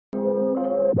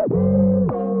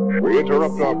We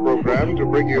interrupt our program to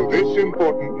bring you this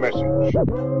important message.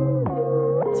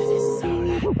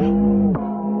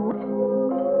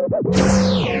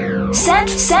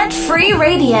 Set Free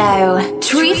Radio.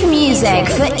 Truth music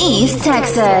for East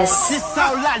Texas. This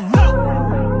all I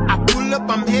know. I pull up,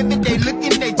 I'm heavy, they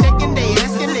looking, they checking, they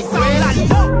asking, they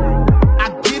questions. I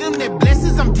get them their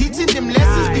blessings, I'm teaching them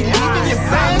lessons, believing in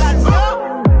friends.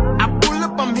 I pull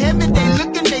up, I'm heavy, they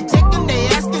looking, they checking, they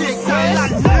asking, they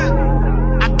questions.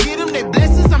 I get them their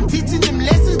blessings, I'm teaching them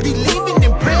lessons, believing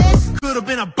in prayers. Could've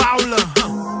been a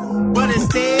baller, but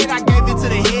instead I gave it to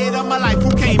the head of my life,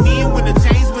 who came in when the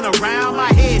chains went around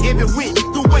my head, heavy with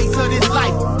the weights of this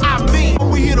life. I mean,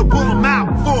 we here to pull them out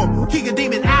for them, kick a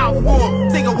demon out for them,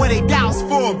 think of where they doubts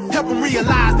for them, help them realize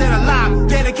that alive,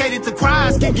 dedicated to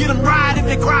Christ, can get them right if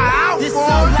they cry out this for all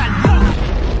I know.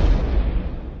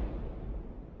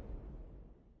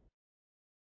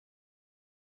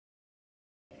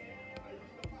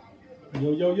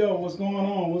 Yo, what's going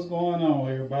on? What's going on,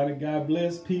 everybody? God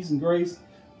bless, peace and grace,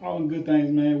 all the good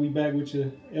things, man. We back with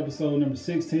you, episode number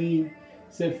 16,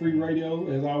 Set Free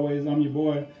Radio. As always, I'm your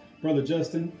boy, Brother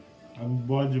Justin. I'm your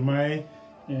boy, Jermaine.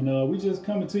 And we just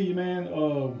coming to you, man,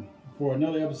 for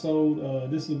another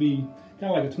episode. This will be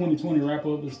kind of like a 2020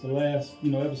 wrap-up. It's the last,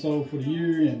 episode for the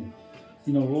year. And,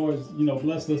 Lord's,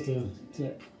 blessed us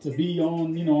to be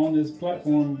on, on this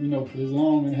platform, for this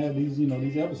long and have these,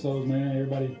 these episodes, man.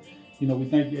 Everybody... we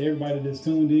thank everybody that's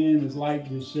tuned in, that's liked,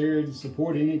 that's shared, that's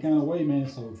supported any kind of way, man.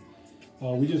 So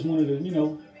we just wanted to,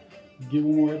 get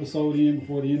one more episode in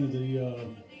before the end of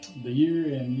the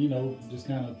year and, just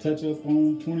kind of touch up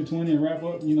on 2020 and wrap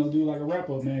up, do like a wrap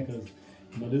up, man, because,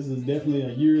 this is definitely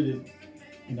a year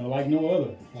that, like no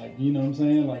other. Like, you know what I'm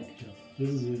saying? Like, this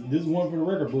is one for the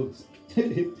record books.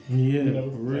 Yeah, for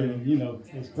real. And,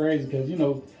 it's crazy because,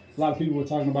 a lot of people were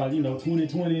talking about,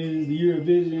 2020 is the year of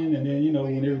vision. And then,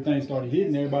 when everything started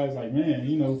hitting, everybody's like, man,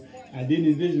 I didn't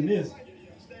envision this.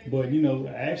 But,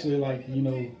 actually, like,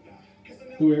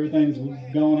 through everything that's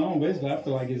going on, basically, I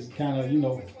feel like it's kind of,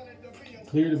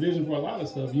 cleared the vision for a lot of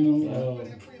stuff, if,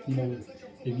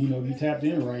 you tapped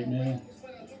in right, man.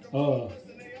 So,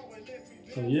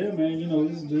 yeah, man,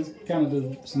 this is just kind of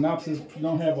the synopsis. We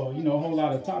don't have a, a whole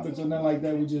lot of topics or nothing like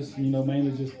that. We just,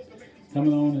 mainly just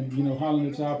coming on and, hollering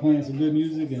at y'all, playing some good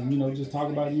music and, just talk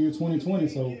about the year 2020.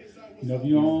 So, if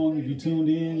you're on, if you tuned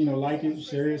in, like it,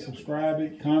 share it, subscribe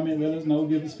it, comment, let us know,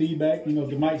 give us feedback. If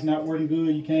the mic's not working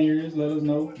good, you can't hear us, let us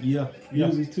know. Yeah.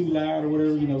 Music's too loud or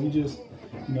whatever, we just,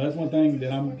 that's one thing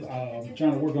that I'm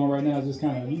trying to work on right now is just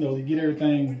kind of, get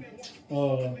everything,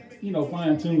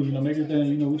 fine-tuned, make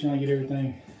everything, we're trying to get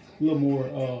everything a little more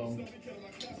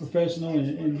professional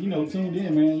and tuned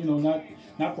in, man,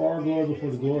 not for our glory, but for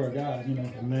the glory of God,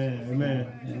 Amen.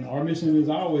 And our mission is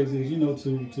always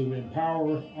to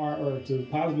empower or to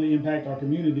positively impact our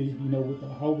community, with the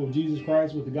hope of Jesus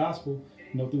Christ, with the gospel,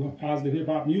 through positive hip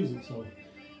hop music. So,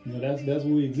 that's what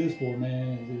we exist for,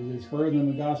 man. It's furthering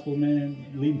the gospel, man,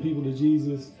 leading people to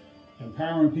Jesus,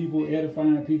 empowering people,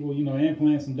 edifying people, and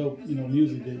playing some dope,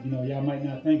 music that, y'all might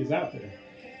not think is out there.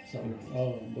 So,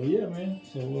 but yeah, man.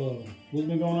 So, what's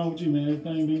been going on with you, man?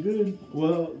 Everything been good?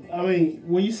 Well, I mean,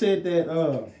 when you said that,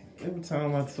 every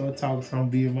time I start talking, something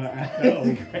be in my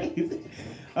eyes. Crazy.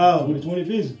 2020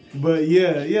 vision. But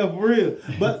yeah, for real.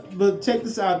 But check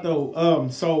this out though.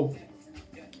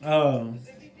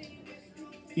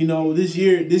 This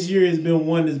year has been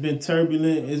one that's been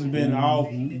turbulent. It's been off.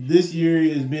 This year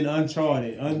has been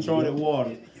uncharted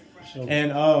waters. Sure.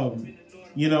 And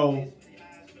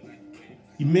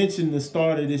you mentioned the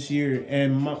start of this year,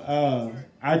 and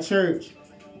our church,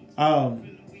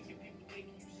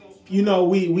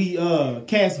 we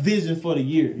cast vision for the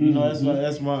year.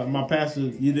 That's my pastor.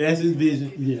 That's his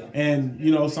vision. Yeah. And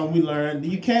something we learned.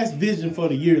 You cast vision for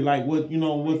the year, like what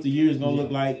the year is gonna look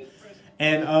like,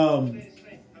 and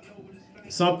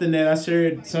something that I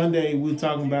shared Sunday. We were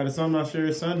talking about it. Something I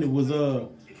shared Sunday was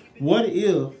what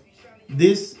if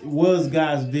this was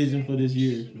God's vision for this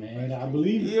year? Man, I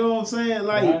believe it. You know what I'm saying?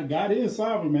 Like God is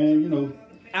sovereign, man.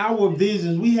 Our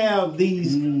visions, we have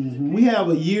these. We have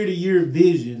a year-to-year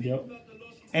vision. Yep.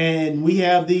 And we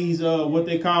have these what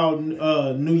they call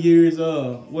New Year's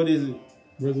what is it?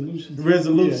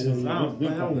 Resolutions. Yeah,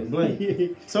 I don't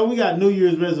blank. So we got New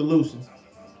Year's resolutions,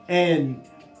 and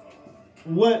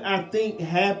what I think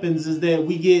happens is that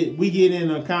we get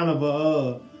in a kind of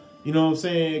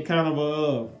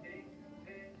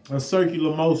a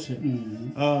circular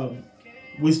motion.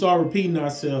 We start repeating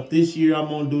ourselves. This year I'm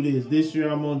gonna do this. This year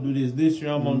I'm gonna do this. This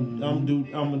year I'm gonna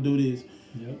do this.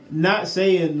 Not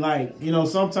saying like, you know,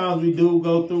 sometimes we do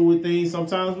go through with things,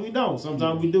 sometimes we don't.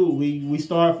 Sometimes we do. We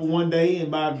start for one day and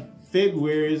by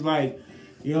February it's like,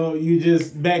 you know, you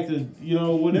just back to, you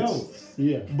know, what else.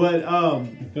 Yeah. But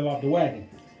fill off the wagon.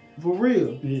 For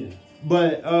real. Yeah.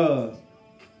 But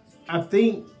I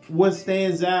think what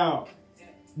stands out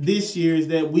this year is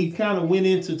that we kind of went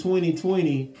into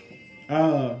 2020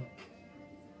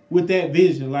 with that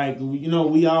vision. Like, you know,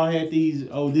 we all had these,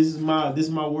 this is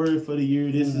my word for the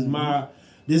year. This is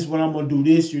what I'm gonna do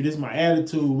this year. This is my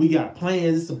attitude. We got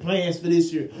plans. This is the plans for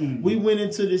this year. We went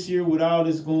into this year with all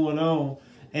this going on,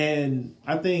 and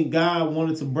I think God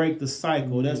wanted to break the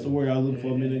cycle. That's the word I was looking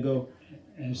for a minute ago.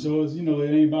 And so it's, you know, it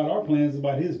ain't about our plans, it's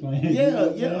about His plans.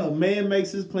 Yeah. Man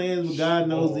makes his plans, but God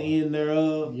knows the end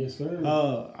thereof. Yes, sir.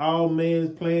 All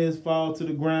man's plans fall to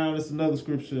the ground. It's another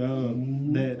scripture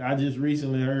that I just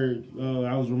recently heard.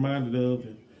 I was reminded of,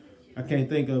 and I can't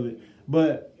think of it.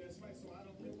 But,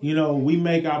 you know, we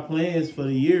make our plans for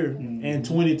the year, and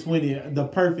 2020, the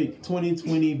perfect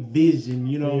 2020 vision.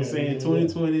 You know what I'm saying?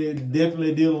 2020,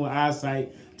 definitely dealing with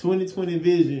eyesight. 2020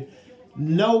 vision.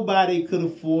 Nobody could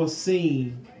have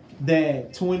foreseen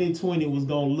that 2020 was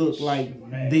going to look like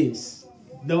this.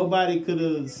 Nobody could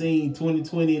have seen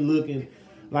 2020 looking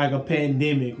like a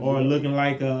pandemic or looking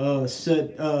like a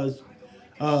shut down,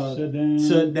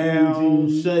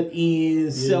 shut in,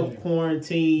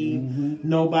 self-quarantine.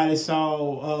 Nobody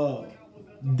saw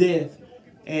death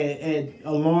at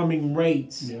alarming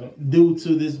rates due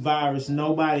to this virus.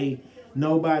 Nobody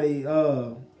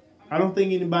I don't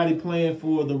think anybody planned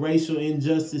for the racial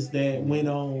injustice that went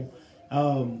on.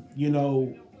 You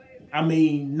know, I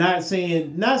mean, not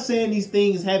saying these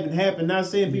things haven't happened, not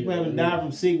saying people haven't died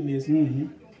from sickness,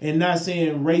 and not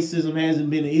saying racism hasn't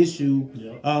been an issue,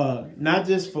 not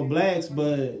just for blacks,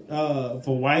 but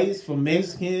for whites, for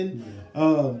Mexican,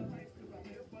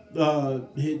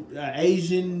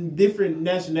 Asian, different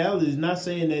nationalities. Not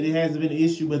saying that it hasn't been an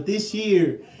issue, but this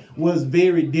year was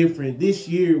very different. This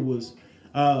year was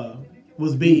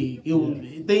big.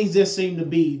 Things just seemed to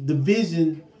be the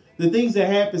vision. The things that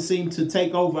happened seemed to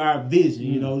take over our vision.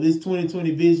 You know, this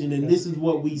 2020 vision, and this is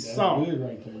what we saw. Good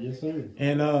right there. Yes, sir.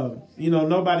 And you know,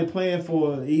 nobody planned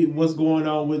for what's going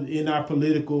on in our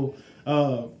political,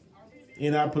 the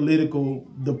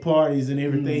parties and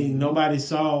everything. Nobody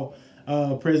saw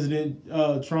President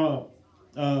Trump,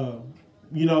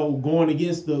 you know, going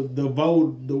against the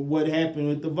vote, what happened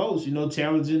with the votes. You know,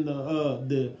 challenging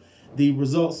the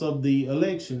results of the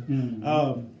election.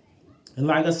 And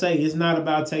like I say, it's not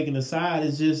about taking a side.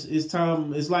 It's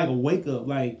time. It's like a wake up.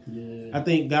 Like, I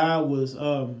think God was,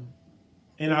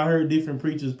 and I heard different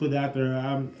preachers put out there.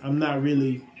 I'm not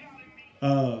really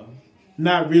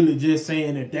just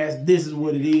saying that this is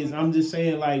what it is. I'm just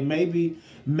saying, like, maybe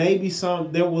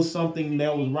there was something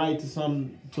that was right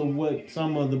to what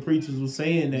some of the preachers were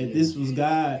saying, that this was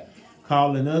God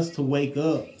calling us to wake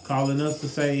up, calling us to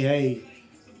say, hey,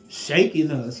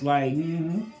 shaking us, like,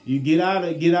 you get out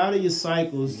of your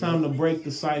cycles. It's time to break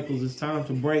the cycles. It's time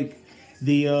to break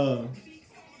the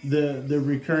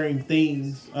recurring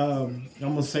things. I'm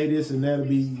gonna say this, and that'll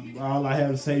be all I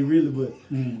have to say, really. But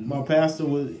my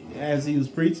pastor as he was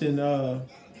preaching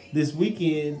this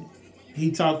weekend,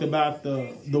 he talked about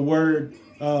the word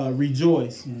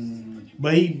rejoice.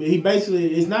 But he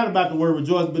basically, it's not about the word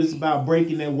rejoice, but it's about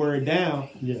breaking that word down.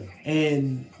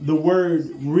 And the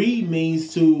word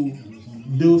means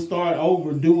to start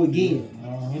over, do again.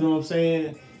 You know what I'm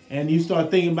saying? And you start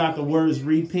thinking about the words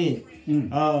repent,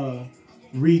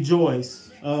 rejoice,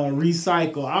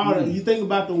 recycle. You think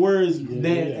about the words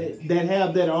that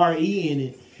have that RE in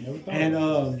it. And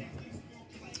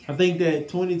I think that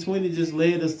 2020 just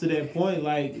led us to that point,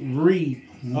 like,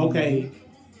 okay,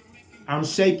 I'm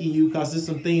shaking you because there's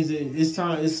some things that it's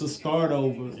time. It's a start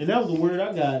over, and that was the word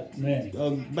I got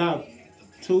about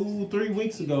 2-3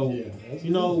 weeks ago.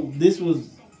 You know, this was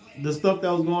the stuff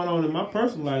that was going on in my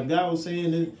personal life. God was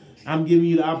saying that I'm giving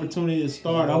you the opportunity to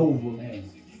start over.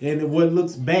 And what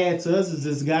looks bad to us is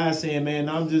this guy saying, "Man,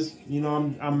 I'm just, you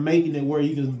know, I'm making it where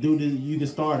you can do this. You can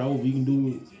start over. You can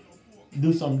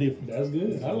do something different." That's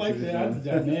good. I like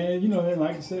that. Man, you know,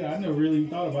 like I said, I never really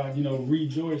thought about, you know,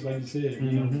 rejoice, like you said,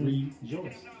 you know,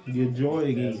 rejoice. Get joy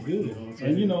again. That's good.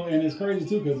 And, you know, and it's crazy,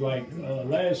 too, because, like,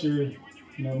 last year,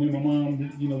 you know, me and my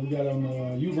mom, you know, we got on the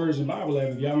YouVersion Bible app.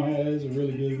 If y'all don't have that, it's a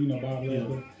really good, you know, Bible app.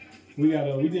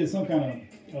 But we did some kind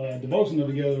of devotional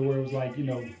together where it was like, you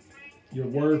know, your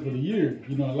word for the year.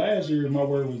 You know, last year, my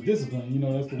word was discipline. You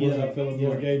know, that's the words I felt like the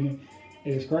Lord gave me.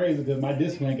 It's crazy because my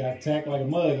discipline got tacked like a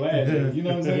mug last year. You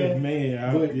know what I'm saying?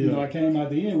 Man, but you know, I came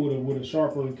out the end with a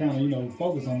sharper kind of, you know,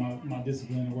 focus on my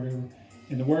discipline or whatever.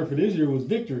 And the word for this year was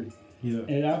victory. Yeah.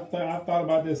 And I thought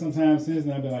about that sometimes since,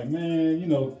 and I've been like, man, you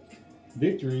know,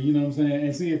 victory, you know what I'm saying?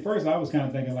 And see, at first I was kind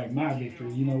of thinking like my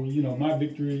victory, you know, my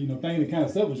victory, you know, thinking it kind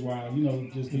of selfish-wise, you know,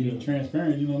 just to be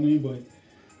transparent, you know what I mean?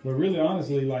 But really,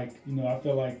 honestly, like, you know, I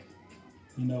felt like,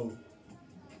 you know,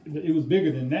 it was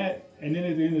bigger than that. And then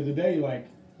at the end of the day, like,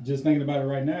 just thinking about it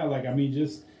right now, like, I mean,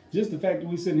 just the fact that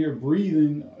we sitting here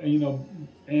breathing, you know,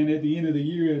 and at the end of the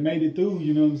year, it made it through,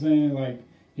 you know what I'm saying? Like,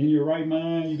 in your right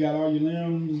mind, you got all your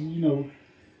limbs, you know,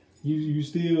 you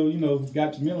still, you know,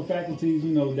 got your mental faculties,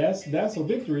 you know, that's a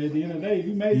victory at the end of the day. If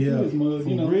you made it through this mud,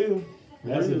 you know, real.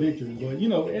 That's a victory. But, you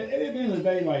know, at the end of the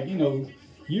day, like, you know,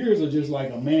 years are just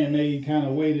like a man-made kind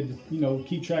of way to, you know,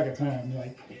 keep track of time.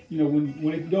 Like, you know,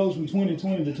 when it goes from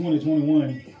 2020 to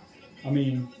 2021, I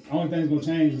mean, the only thing that's going to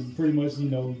change is pretty much,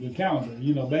 you know, the calendar,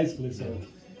 you know, basically. So,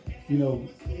 you know,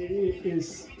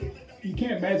 it's, you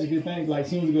can't magically think like as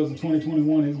soon as it goes to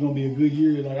 2021, it's going to be a good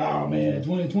year. Like, oh man,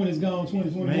 2020 is gone,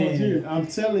 2021 is here. I'm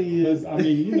telling you. I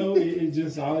mean, you know, it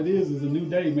just, all it is a new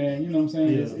day, man. You know what I'm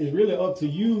saying? Yeah. It's really up to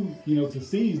you, you know, to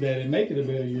seize that and make it a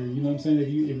better year. You know what I'm saying? If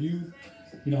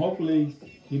you know, hopefully,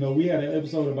 you know, we had an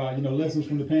episode about, you know, lessons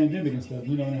from the pandemic and stuff,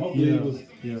 you know, and hopefully it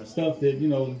was stuff that, you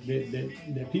know,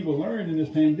 that people learned in this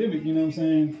pandemic, you know what I'm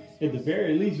saying? At the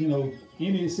very least, you know,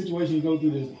 any situation you go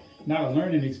through this, not a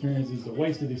learning experience, it's a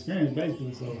wasted experience,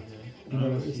 basically. So, you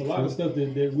know, it's a lot of stuff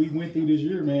that we went through this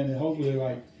year, man, and hopefully,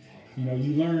 like, you know,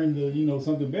 you learned, you know,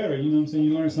 something better, you know what I'm saying?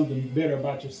 You learn something better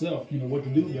about yourself, you know, what to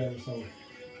do better. So,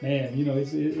 man, you know,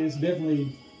 it's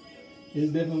definitely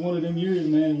one of them years,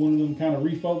 man, one of them kind of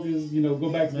refocus, you know, go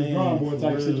back to the drawing board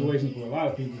type situations for a lot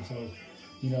of people. So,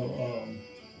 you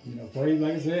know, praise,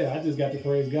 like I said, I just got to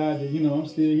praise God that, you know, I'm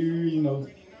still here, you know.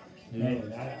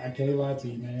 Man, I can't lie to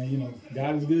you, man. You know,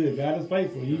 God is good. God is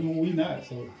faithful, even when we not.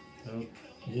 So,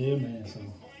 yeah, man. So,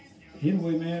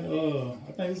 anyway, man,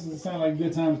 I think this is sound like a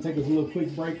good time to take us a little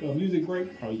quick break, music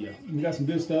break. Oh, yeah. We got some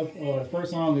good stuff.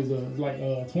 First song is like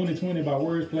 2020 by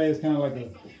Wordplay. It's kind of like a,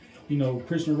 you know,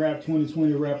 Christian rap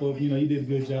 2020 wrap up. You know, he did a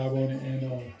good job on it.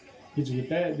 And hit you with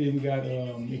that. Then we got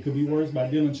It Could Be Worse by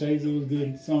Dylan Chase. It was a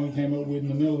good song he came up with in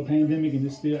the middle of the pandemic, and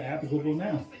it's still applicable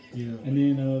now. Yeah. And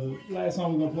then the last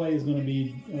song we're gonna play is gonna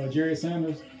be Jerry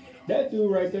Sanders. That dude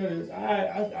right there,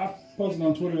 I posted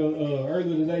on Twitter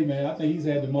earlier today, man. I think he's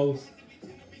had the most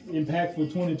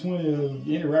impactful 2020 of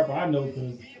any rapper I know,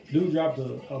 because dude dropped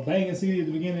a banging CD at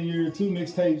the beginning of the year, 2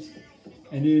 mixtapes,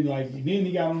 and then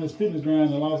he got on his fitness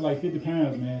grind and lost like 50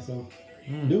 pounds, man. So.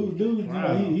 Dude,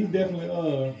 wow. You know, he's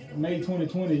definitely made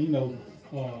 2020, you know,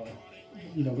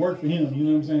 work for him. You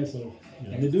know what I'm saying? So,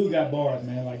 and the dude got bars,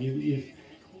 man. Like if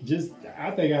just, I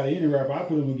think out of any rapper, I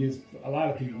put him against a lot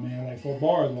of people, man. Like for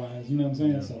bars wise, you know what I'm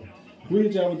saying? So, we'll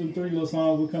hit y'all with them 3 little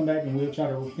songs. We'll come back and we'll try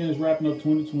to finish wrapping up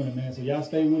 2020, man. So y'all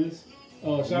stay with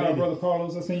us. Shout out brother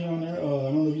Carlos, I seen you on there. I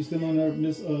don't know if you still on there,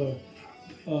 Miss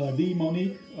D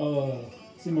Monique.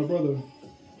 See my brother.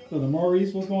 So the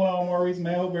Maurice, what's going on, Maurice,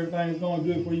 man? Hope everything is going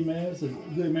good for you, man. It's a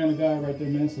good man of God right there,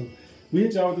 man. So we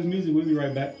hit y'all with this music. We'll be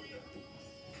right back.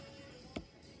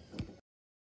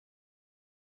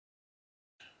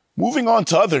 Moving on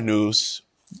to other news,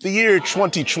 the year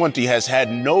 2020 has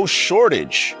had no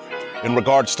shortage in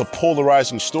regards to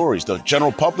polarizing stories. The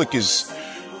general public is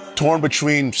torn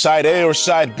between side A or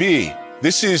side B.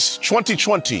 This is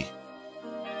 2020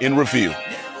 in review.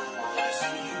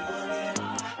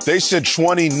 They said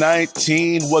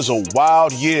 2019 was a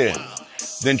wild year.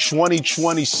 Then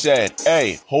 2020 said,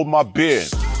 hey, hold my beer.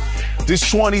 This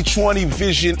 2020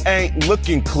 vision ain't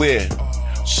looking clear.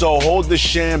 So hold the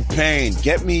champagne,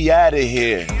 get me out of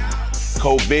here.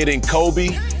 COVID and Kobe,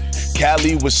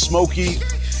 Cali with Smokey,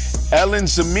 Ellen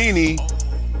Zamini,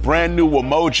 brand new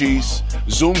emojis,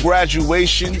 Zoom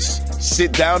graduations,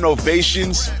 sit down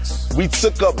ovations. We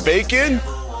took up bacon?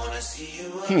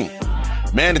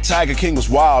 Man, the Tiger King was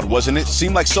wild, wasn't it?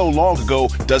 Seemed like so long ago,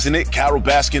 doesn't it? Carol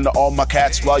Baskin to all my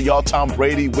cats, while y'all Tom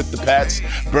Brady with the Pats,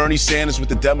 Bernie Sanders with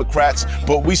the Democrats,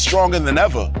 but we stronger than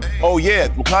ever. Oh yeah,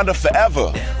 Wakanda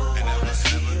forever.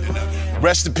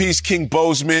 Rest in peace, King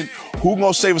Bozeman. Who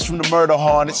gonna save us from the murder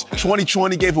hornets?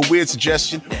 2020 gave a weird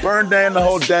suggestion. Burn down the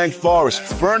whole dang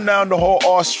forest. Burn down the whole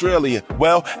Australia.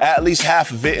 Well, at least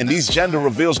half of it, and these gender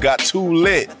reveals got too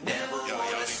lit.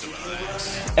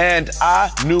 And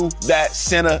I knew that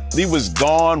Santa Lee was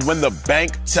gone when the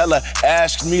bank teller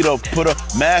asked me to put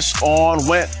a mask on.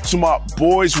 Went to my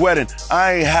boy's wedding.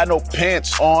 I ain't had no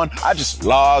pants on. I just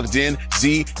logged in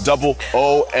ZOOM.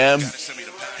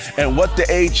 And what the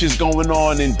H is going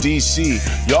on in DC?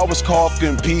 Y'all was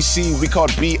talking PC, we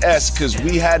called BS cause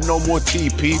we had no more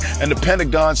TP. And the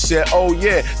Pentagon said, oh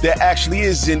yeah, there actually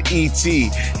is an ET.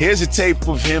 Here's a tape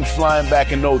of him flying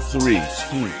back in 03.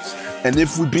 And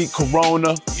if we beat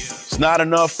Corona, it's not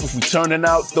enough if we turning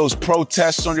out those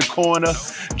protests on your corner.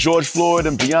 George Floyd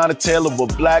and Breonna Taylor were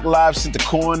black lives into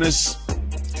corners.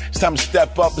 It's time to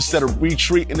step up instead of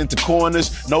retreating into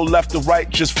corners. No left or right,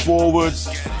 just forwards.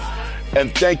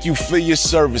 And thank you for your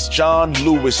service, John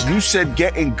Lewis. You said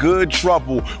get in good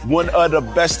trouble, one of the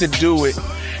best to do it.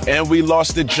 And we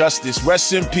lost the justice.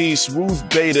 Rest in peace, Ruth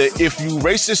Bader. If you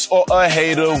racist or a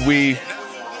hater, we...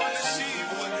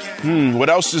 What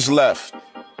else is left?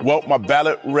 Well, my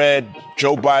ballot read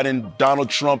Joe Biden, Donald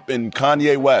Trump, and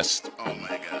Kanye West. Oh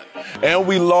my God. And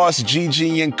we lost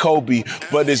Gigi and Kobe,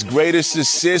 but his greatest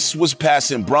assist was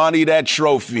passing Bronny that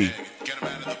trophy.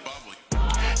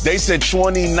 They said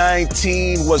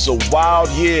 2019 was a wild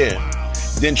year.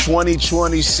 Then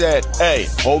 2020 said, hey,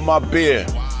 hold my beer.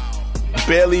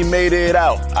 Barely made it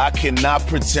out, I cannot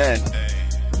pretend.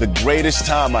 The greatest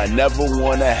time I never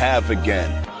want to have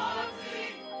again.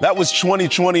 That was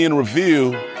 2020 in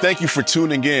review. Thank you for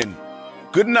tuning in.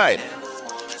 Good night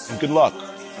and good luck.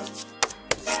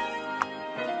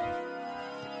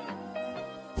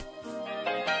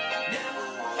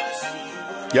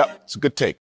 Yep, it's a good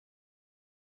take.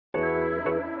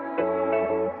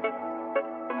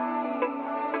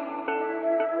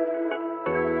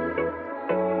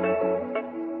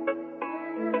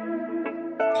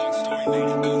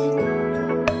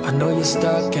 I know you're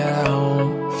stuck at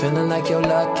home, feeling like your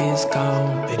luck is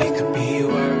gone, but it could be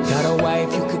worse. Got a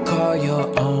wife you could call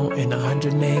your own, and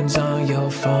 100 names on your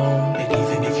phone. And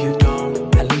even if you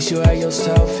don't, at least you have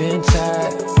yourself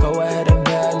intact. Go ahead and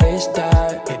embellish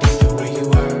that. And even where you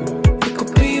were, it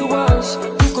could be worse.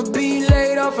 You could be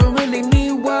laid off and really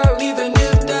need work. Even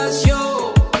if that's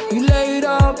you laid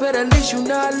off, but at least you're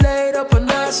not laid up and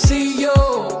I see you.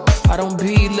 I don't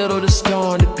belittle the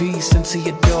storm to peace into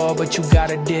your door, but you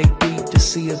gotta dig deep to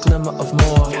see a glimmer of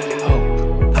more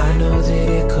hope. I know that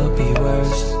it could be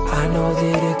worse. I know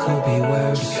that it could be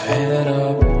worse. Keep your head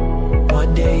up.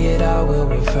 One day it all will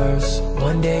reverse.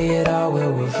 One day it all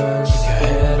will reverse. Keep your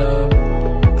head up.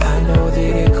 I know that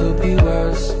it could be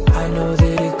worse. I know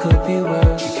that it could be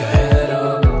worse. Keep your head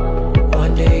up.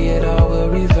 One day it all will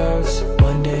reverse.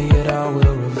 One day it all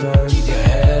will reverse. Keep your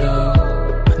head up.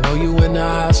 I know you in the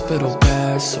hospital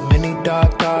bed, so many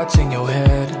dark thoughts in your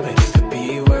head, but it could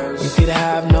be worse. You could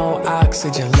have no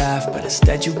oxygen left, but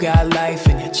instead you got life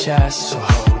in your chest, so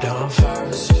hold on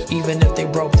first. Even if they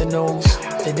broke the news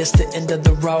that it's the end of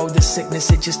the road, the sickness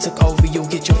it just took over you.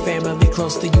 Get your family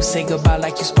close to you, say goodbye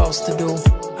like you're supposed to do.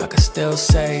 I could still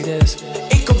say this,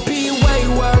 it could be way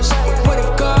worse. What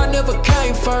if God never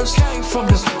came first? From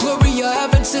the glory of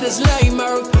heaven to this lame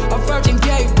earth, a virgin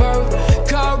gave birth.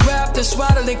 God wrapped and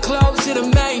swaddling clothes in a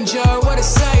manger. What a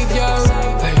savior.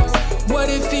 What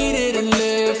if he didn't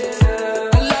live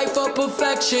a life of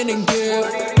perfection and give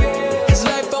his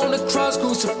life on the cross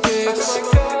crucifix,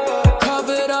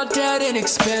 covered our debt and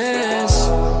expense?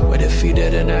 What if he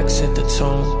didn't exit the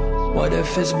tomb? What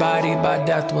if his body by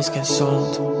death was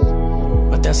consumed?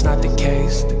 But that's not the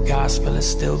case. The gospel is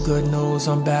still good news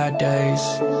on bad days.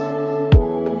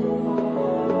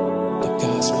 The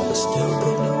gospel is still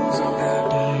good news on bad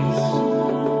days.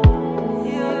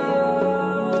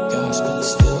 The gospel is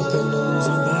still good news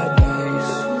on bad days.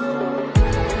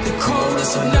 The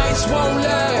coldest of nights won't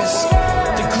last.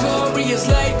 The glory is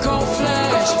like on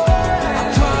flash.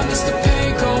 I promise the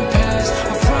pain gon' pass.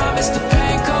 I promise the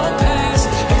pain gon' pass.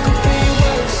 It could be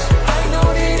worse. I know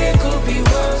that it could be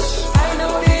worse. I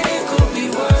know that it could be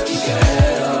worse. Keep your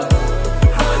head up.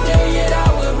 One day it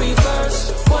all will reverse.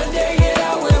 One day it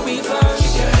all will reverse.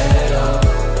 Keep your head up.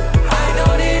 I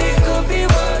know that it could be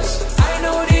worse. I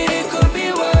know that it could be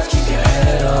worse. Keep your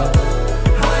head up.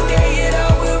 One day it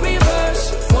all will reverse.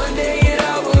 One day it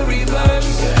all will reverse.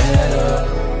 Keep your head up.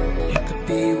 It could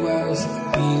be worse. It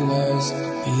could be worse. It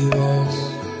could be worse.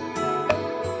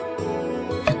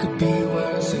 It could be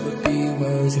worse. It would be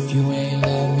worse if you ain't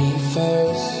love me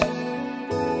first.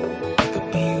 It could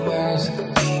be worse. It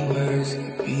could be worse. It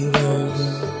could be worse.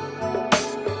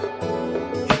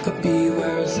 It could be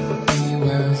worse. It would be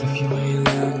worse if you ain't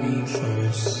love me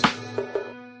first.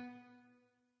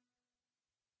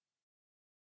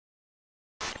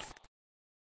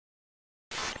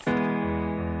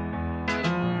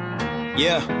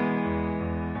 Yeah.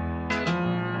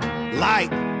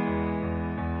 Like.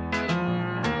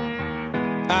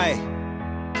 Aye.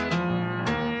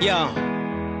 Yeah.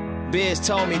 Biz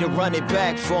told me to run it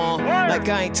back for him. Like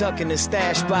I ain't tucking the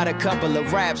stash spot, a couple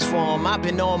of raps for him. I've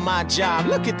been on my job,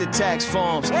 look at the tax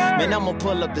forms. Man, I'ma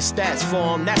pull up the stats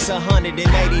for him. That's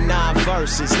 189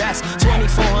 verses. That's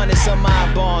 2,400 some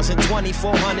odd bars and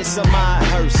 2,400 some odd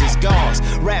hearses. Gauze,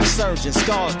 rap surgeons,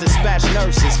 scars, dispatch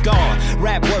nurses. Guard,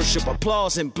 rap worship,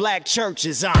 applause in black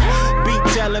churches. Beat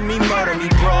telling me murder me,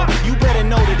 bro. You better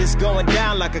know that it's going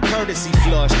down like a courtesy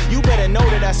flush. You better know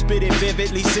that I spit it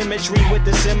vividly, symmetry with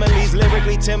the similes,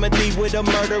 lyrically Timothy with a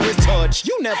murderous touch.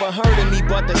 You never heard of me,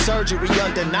 but the surgery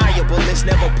undeniable. It's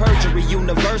never perjury,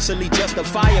 universally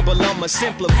justifiable. I'ma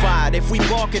simplify it. If we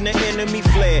walking, the enemy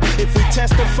fled. If we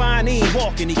testifying, he ain't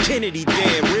walking, he Kennedy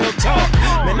dead. Real talk,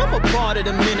 man, I'm a part of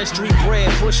the ministry bred,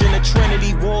 pushing the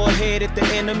Trinity warhead at the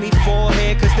enemy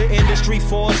forehead. Cause the industry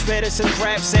force fed us a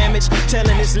crab sandwich,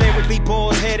 telling it's lyrically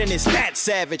boar's head and it's that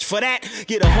savage. For that,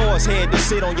 get a horse head to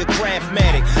sit on your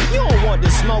Craftmatic. You don't want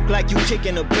to smoke like you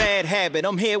kicking a bad habit.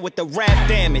 I'm here with the rap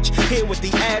damage, here with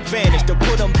the advantage to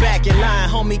put them back in line,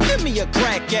 homie. Give me a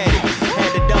crack at it.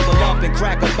 Had to double up and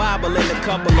crack a Bible in a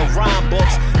couple of rhyme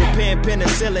books. The pen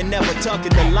penicillin never tucked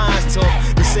it, the lines took.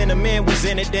 The cinnamon was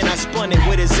in it, then I spun it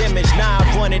with his image. Now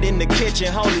I run it in the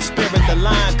kitchen, Holy Spirit, the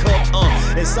line cook.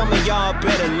 And some of y'all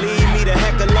better leave me the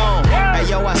heck alone. Hey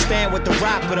yo, I stand with the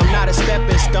rock, but I'm not a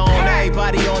stepping stone.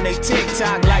 Everybody on they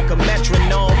TikTok like a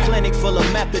metronome. Clinic full of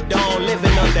methadone,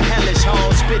 living under hellish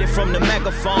home. Spit it from the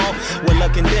megaphone with a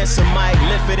condenser mic.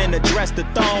 Lift it and address the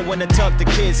throne when I tuck the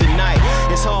kids at night.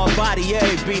 It's hard body,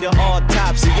 be the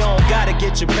autopsy. You don't gotta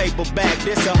get your paper back.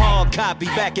 This a hard copy.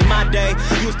 Back in my day,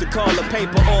 used to call a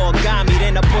paper origami.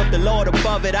 Then I put the Lord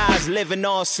above it. I was living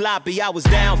all sloppy. I was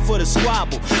down for the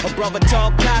squabble. A brother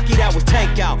talk cocky, that was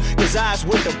takeout. Cause I was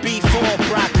with the beef or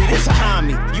broccoli. This a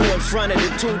homie. You in front of the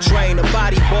 2 train, a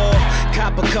body ball.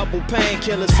 Cop a couple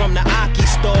painkillers from the Aki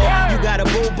store. You got a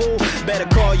boo-boo? Better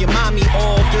call your mommy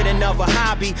or get another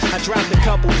hobby. I dropped a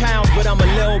couple pounds, but I'm a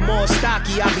little more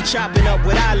stocky. I be chopping up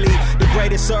with Ali, the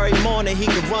greatest early morning. He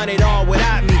could run it all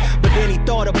without me. But then he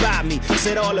thought about me,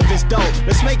 said all of his dope.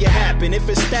 Let's make it happen. If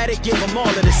it's static, give him all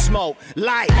of the smoke.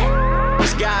 Light.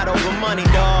 It's God over money,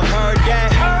 dog. Heard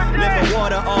that? Living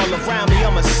water all around me.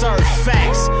 I'ma serve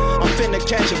facts. I'm finna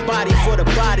catch a body for the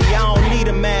body. I don't need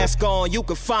a mask on. You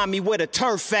can find me with a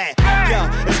turf at.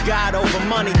 Yeah, it's God over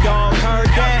money, dog. Heard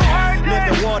that?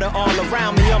 Living water all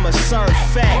around me. I'ma serve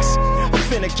facts. I'm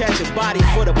finna catch a body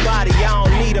for the body. I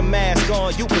don't need a mask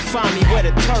on. You can find me with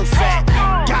a turf at.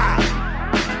 God.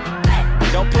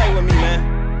 Don't play with me,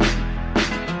 man.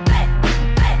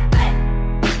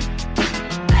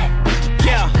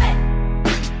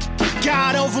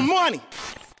 God over money.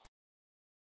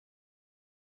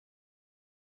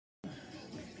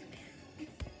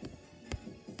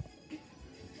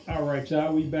 All right,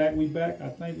 y'all, we back. I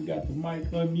think we got the mic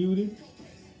unmuted.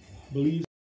 Believe.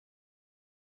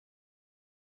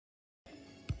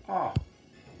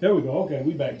 There we go. Okay,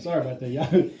 we back. Sorry about that,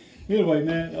 y'all. Anyway,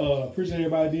 man, appreciate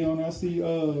everybody being on there. I see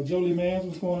Jolie Mans,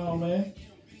 what's going on, man?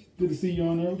 Good to see you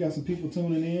on there. We got some people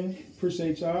tuning in.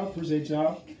 Appreciate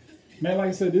y'all. Man, like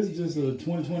I said, this is just a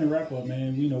 2020 wrap-up,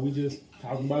 man. You know, we just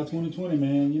talking about 2020,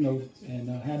 man, you know, and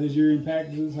how this year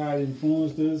impacted us, how it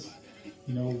influenced us,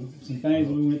 you know, some things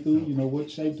we went through, you know,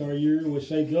 what shaped our year, what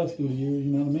shaped us through the year,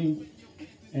 you know what I mean?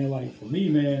 And, like, for me,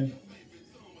 man,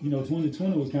 you know,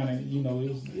 2020 was kind of, you know, it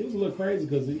was a little crazy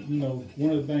because, you know, one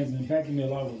of the things that impacted me a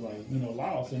lot was, like, you know,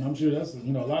 loss. And I'm sure that's,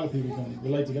 you know, a lot of people can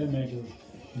relate to that, man, because,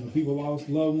 you know, people lost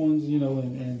loved ones, you know,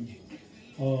 and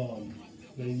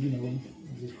they, you know,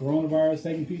 this coronavirus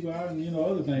taking people out and, you know,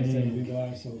 other things taking people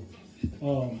out. So,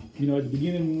 you know, at the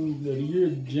beginning of the year,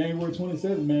 January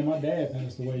 27th, man, my dad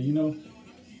passed away, you know,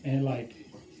 and, like,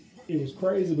 it was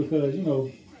crazy because, you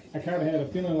know, I kind of had a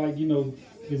feeling like, you know,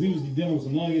 because he was dealing with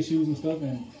some lung issues and stuff,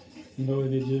 and, you know,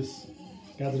 and it just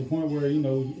got to the point where, you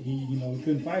know, he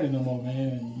couldn't fight it no more, man,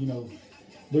 and, you know,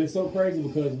 but it's so crazy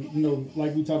because, you know,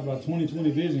 like we talked about 2020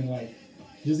 vision, like,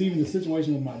 just even the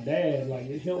situation with my dad, like,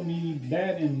 it helped me,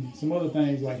 that and some other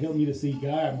things, like, helped me to see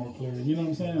God more clearly, you know what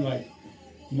I'm saying? Like,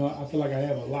 you know, I feel like I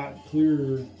have a lot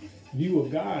clearer view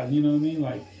of God, you know what I mean?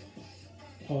 Like,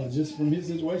 just from his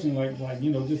situation, like,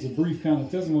 you know, just a brief kind of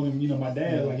testimony, you know, my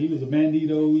dad, like, he was a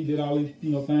bandito, he did all these,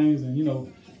 you know, things, and, you know,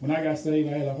 when I got saved,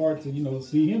 I had a heart to, you know,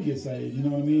 see him get saved, you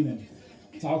know what I mean?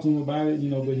 And talk to him about it, you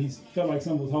know, but he felt like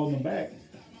something was holding him back.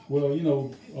 Well, you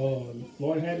know,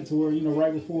 Lord had it to where, you know,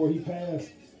 right before he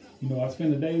passed, you know, I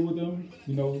spent a day with him,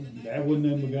 you know, that wasn't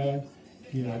nothing but God.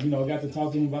 You know, I got to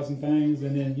talk to him about some things,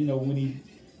 and then, you know, when he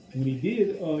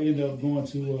did end up going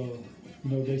to, you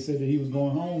know, they said that he was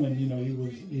going home, and, you know,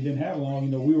 he didn't have long,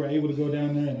 you know, we were able to go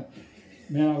down there, and,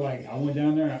 man, I went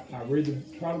down there, I read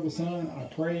the prodigal son, I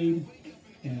prayed,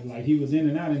 and like he was in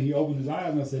and out, and he opened his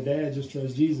eyes, and I said, Dad, just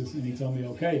trust Jesus, and he told me,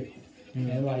 okay.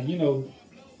 And like, you know,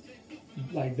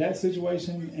 like that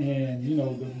situation, and you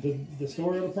know, the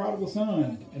story of the prodigal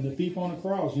son and the thief on the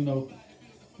cross, you know,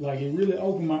 like it really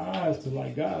opened my eyes to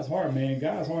like God's heart, man.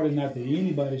 God's heart is not that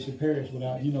anybody should perish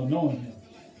without, you know, knowing him.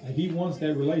 Like he wants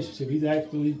that relationship. He's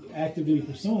actively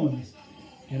pursuing this.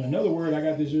 And another word I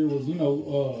got this year was, you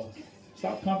know,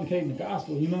 stop complicating the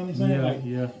gospel. You know what I'm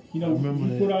saying? You know,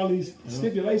 we put all these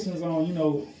stipulations on, you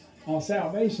know, on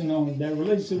salvation, on that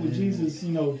relationship with Jesus,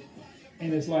 you know,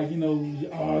 and it's like, you know,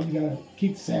 oh, you gotta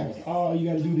keep the Sabbath. Oh, you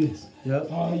gotta do this.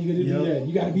 Oh, you gotta do that.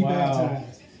 You gotta be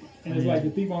baptized. And it's like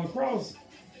the thief on the cross,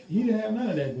 he didn't have none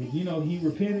of that. But, you know, he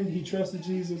repented, he trusted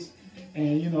Jesus,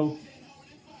 and, you know,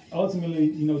 ultimately,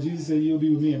 you know, Jesus said, you'll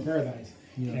be with me in paradise.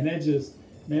 And that just,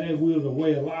 man, that wheeled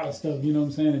away a lot of stuff, you know what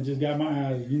I'm saying? It just got my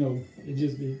eyes, you know,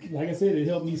 like I said, it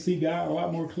helped me see God a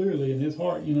lot more clearly in his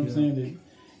heart, you know what I'm saying? That,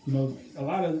 you know, a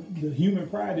lot of the human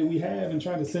pride that we have and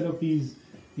trying to set up these,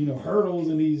 you know, hurdles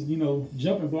and these, you know,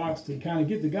 jumping blocks to kind of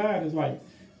get to God is like,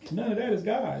 none of that is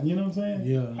God, you know what I'm saying?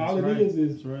 Yeah, all it is,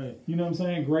 you know what I'm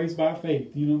saying, grace by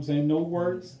faith, you know what I'm saying? No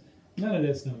works, none of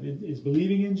that stuff. It's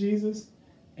believing in Jesus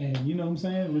and, you know what I'm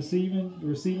saying,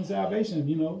 receiving salvation,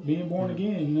 you know, being born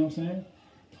again, you know what I'm saying?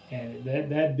 And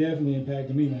that definitely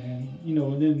impacted me, man. You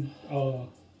know, and then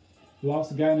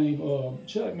lost a guy named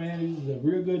Chuck, man. He was a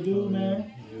real good dude,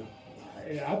 man.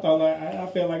 I thought I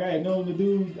felt like I had known the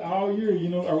dude all year, you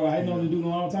know, or I had known the dude a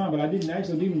long time, but I didn't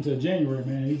actually meet him until January,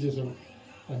 man. He's just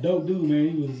a dope dude, man.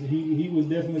 He was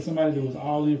definitely somebody that was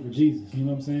all in for Jesus. You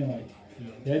know what I'm saying?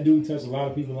 Like that dude touched a lot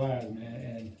of people's lives, man.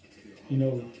 And you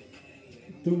know,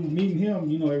 through meeting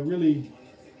him, you know,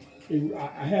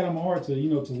 I had on my heart to, you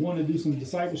know, to want to do some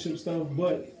discipleship stuff,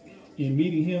 but in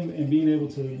meeting him and being able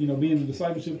to, you know, be in the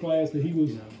discipleship class that he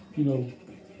was, you know,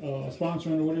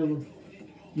 sponsoring or whatever,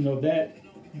 you know, that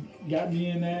got me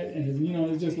in that. And, you know,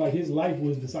 it's just like his life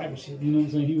was discipleship. You know what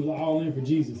I'm saying? He was all in for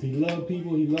Jesus. He loved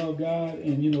people. He loved God.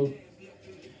 And, you know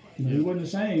he wasn't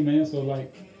ashamed, man. So,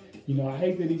 like, you know, I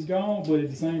hate that he's gone, but at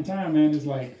the same time, man, it's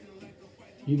like,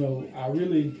 you know,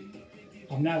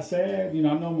 I'm not sad, you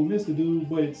know, I know I'm gonna miss the dude,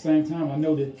 but at the same time, I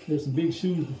know that there's some big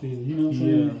shoes to fill, you know what I'm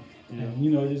saying? And,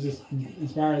 you know, it just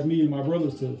inspires me and my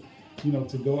brothers to, you know,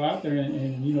 to go out there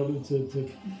and you know, to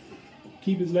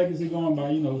keep his legacy going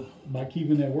by, you know, by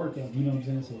keeping that work up, you know what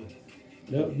I'm saying? So,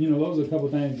 that, you know, those are a couple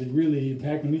of things that really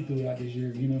impacted me throughout this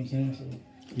year, you know what I'm saying?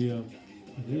 So,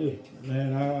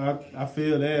 man, I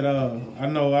feel that. I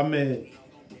know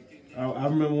I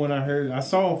remember when I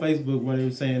saw on Facebook when they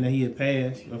were saying that he had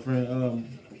passed. A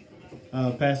friend,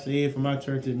 Pastor Ed from my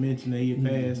church had mentioned that he had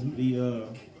passed.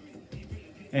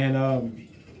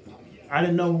 I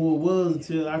didn't know who it was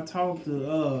until I talked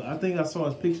to. I think I saw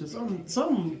his picture.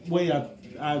 Some way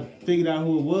I figured out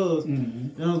who it was,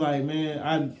 and I was like,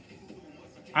 man,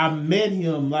 I met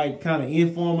him like kind of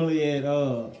informally at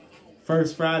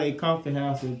First Friday Coffee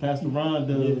House that Pastor Ron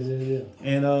does.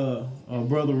 And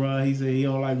Brother Ron, he said he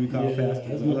don't like to be called pastor.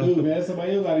 That's my dude, man. That's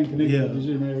somebody else I didn't connect with this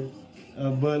year,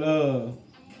 man.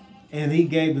 And he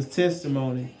gave his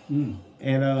testimony.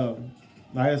 And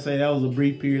like I say, that was a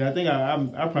brief period. I think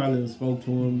I probably spoke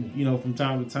to him, you know, from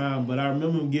time to time. But I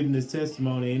remember him giving his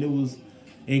testimony, and it was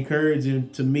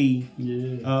encouraging to me.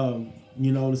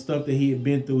 You know, the stuff that he had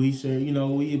been through. He shared, you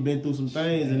know, he had been through some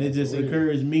things, and it just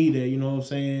encouraged me that, you know what I'm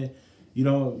saying, you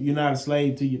know, you're not a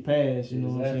slave to your past. You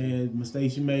know what I'm saying?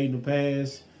 Mistakes you made in the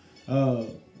past,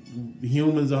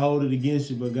 humans will hold it against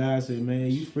you, but God said, man,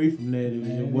 you free from that.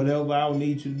 Whatever I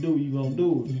need you to do, you're going to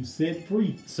do it. You set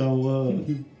free. So,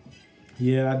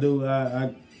 yeah, I do.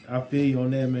 I feel you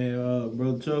on that, man.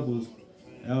 Brother Chuck was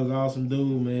an awesome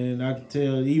dude, man. I could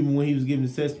tell, even when he was giving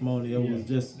his testimony, it was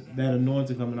just that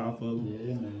anointing coming off of him.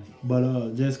 Yeah, man.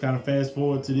 But just kind of fast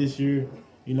forward to this year,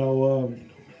 you know,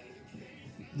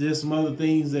 just some other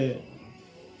things that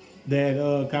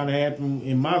kind of happened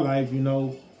in my life, you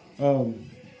know.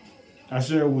 I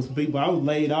shared with some people. I was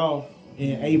laid off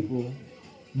in April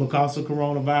because of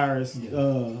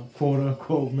coronavirus, quote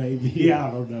unquote, maybe. I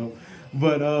don't know.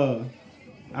 But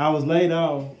I was laid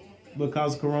off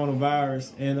because of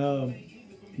coronavirus, and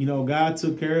you know, God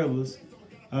took care of us.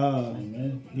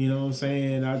 You know what I'm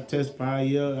saying? I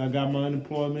testified, I got my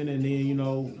unemployment, and then, you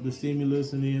know, the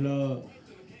stimulus, and then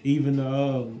even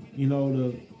you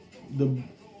know,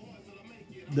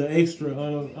 the extra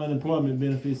unemployment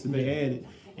benefits that they added,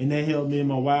 and that helped me and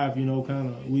my wife. You know, kind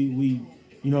of we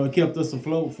you know, it kept us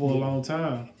afloat for a long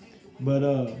time. But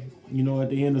you know, at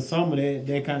the end of summer,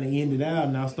 that kind of ended out,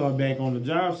 and I started back on the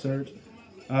job search.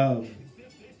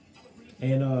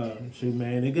 And shoot,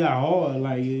 man, it got hard.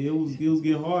 Like it was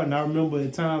getting hard. And I remember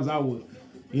at times I would,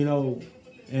 you know,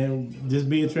 and just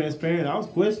being transparent, I was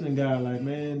questioning God, like,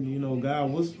 man, you know, God,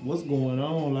 what's going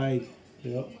on? Like,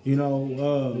 Yep. you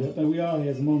know, I think we all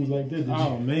had some moments like this.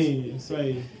 oh man,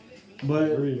 say,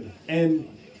 but For real.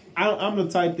 and I'm the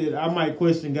type that I might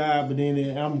question God, but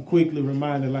then I'm quickly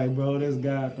reminded, like, bro, that's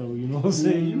God though. You know what I'm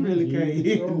saying? You really can't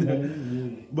Yeah, hear that.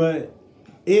 man. But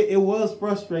it was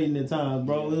frustrating at times,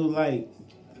 bro. It was like,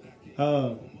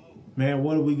 man,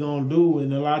 what are we gonna do?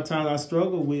 And a lot of times I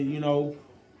struggle with, you know,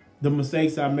 the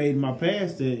mistakes I made in my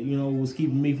past that, you know, was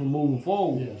keeping me from moving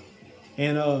forward. Yeah.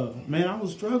 And man, I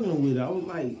was struggling with it. I was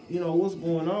like, you know, what's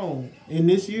going on? And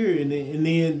this year, and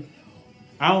then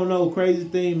I don't know, crazy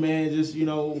thing, man. Just, you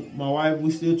know, my wife,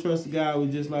 we still trust God. We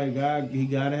just like, God, he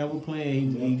gotta have a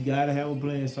plan. He gotta have a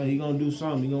plan. So he gonna do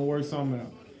something. He gonna work something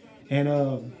out. And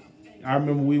I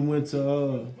remember we went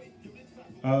to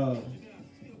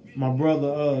my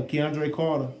brother Keandre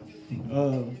Carter.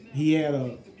 He had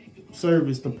a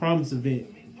service, the Promise event.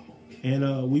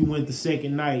 And we went the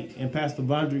second night, and Pastor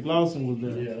Vondrick Lawson was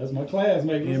there. Yeah, that's my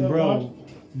classmate. What's And up, bro,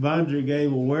 Vondrick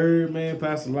gave a word, man.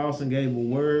 Pastor Lawson gave a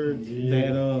word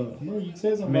that remember you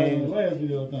said something man, about it in the last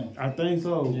video, I think. I think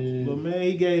so. Yeah. But man,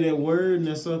 he gave that word, and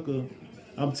that sucker,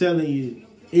 I'm telling you,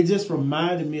 it just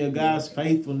reminded me of God's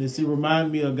faithfulness. It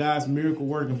reminded me of God's miracle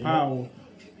working power.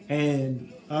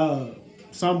 And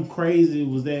something crazy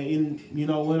was that in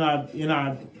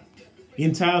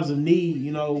times of need,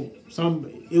 you know,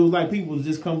 it was like people would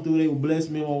just come through, they would bless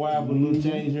me and my wife with a little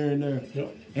change here and there.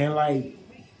 Yep. And like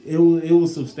it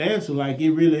was substantial. Like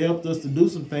it really helped us to do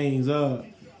some things.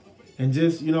 And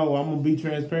just, you know, I'm gonna be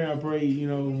transparent. I pray, you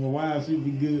know, my wife should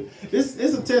be good. It's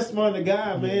a testimony to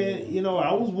God, man. You know,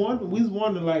 we was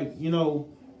wondering, like, you know,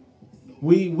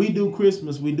 we do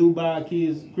Christmas, we do buy our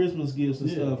kids Christmas gifts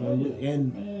and stuff,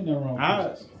 and Man, nothing wrong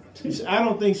with Christmas. I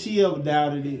don't think she ever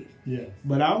doubted it. Yeah.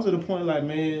 But I was at a point like,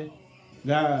 man,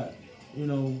 God, you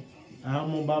know,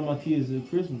 I'm gonna buy my kids at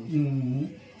Christmas. Mm-hmm.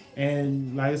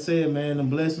 And like I said, man, the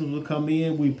blessings will come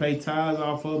in. We pay tithes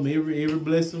off of them. Every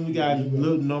blessing we got,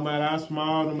 look, no matter how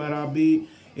small, no matter how big,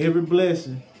 every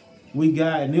blessing we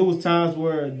got. And there was times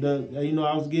where I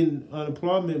was getting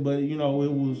unemployment, but you know,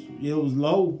 it was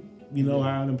low, you know,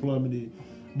 how unemployment is.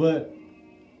 But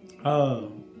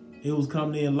it was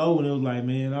coming in low, and it was like,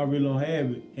 man, I really don't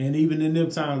have it. And even in them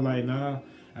times, like, nah,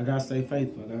 I gotta stay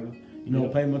faithful. I gotta, you know,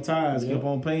 pay my tithes, keep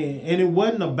on paying. And it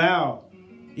wasn't about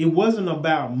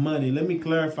money. Let me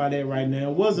clarify that right now.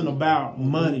 It wasn't about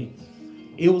money.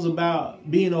 It was about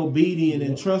being obedient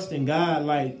and trusting God.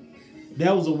 Like,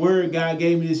 that was a word God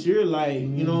gave me this year. Like,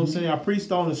 you know what I'm saying? I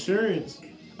preached on assurance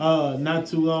not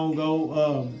too long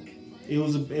ago. It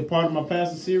was a part of my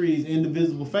pastor series,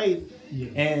 Indivisible Faith. Yeah.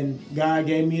 And God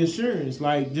gave me assurance.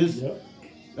 Like, just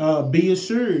be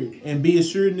assured, and be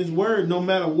assured in his word. No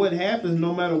matter what happens,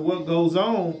 no matter what goes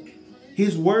on,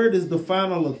 his word is the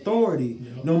final authority.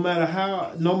 Yep. No matter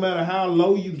how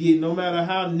low you get, no matter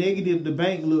how negative the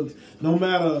bank looks, no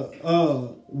matter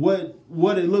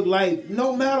what it looked like,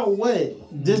 no matter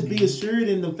what, just be assured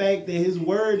in the fact that his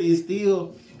word is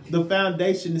still, the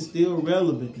foundation is still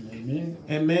relevant. Amen.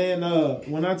 And man,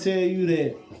 when I tell you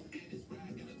that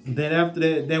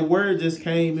after that word just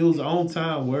came, it was an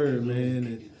on-time word,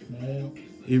 man. And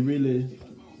it really,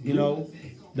 you know,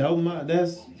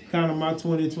 that's kind of my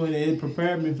 2020. It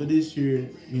prepared me for this year,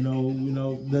 you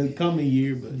know, the coming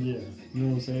year. But yeah, you know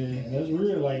what I'm saying? Yeah, that's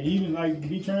real. Like, even like, to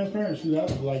be transparent, shoot, I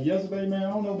was like yesterday, man. I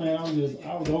don't know, man. I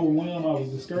was overwhelmed. I was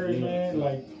discouraged, man.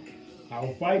 Like, I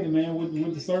was fighting, man,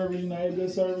 with the service. You know, I had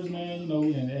good service, man. You know,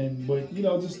 but you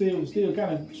know, just still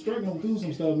kind of struggling through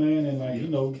some stuff, man. And like, you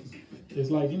know, it's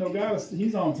like, you know, God,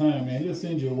 he's on time, man. He'll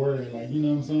send you a word, like, you know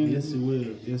what I'm saying? Yes, he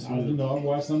will. Yes, he will. You know, I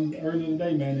watched something earlier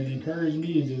today, man, that encouraged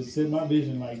me and just set my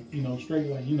vision, like, you know, straight,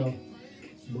 like, you know.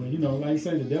 But, you know, like you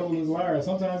say, the devil is a liar.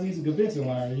 Sometimes he's a convincing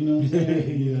liar, you know what I'm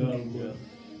saying?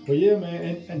 But yeah,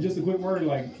 man, and just a quick word,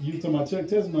 like, you talking about Chuck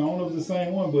testimony, I don't know if it's the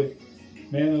same one, but,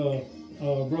 man,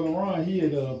 Brother Ron, he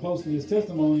had posted his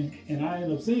testimony, and I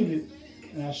ended up seeing it,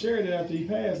 and I shared it after he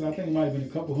passed, and I think it might have been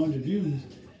a couple hundred views.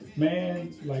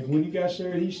 Man, like, when he got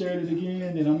shared, he shared it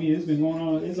again, and I mean, it's been going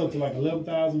on, it's up to like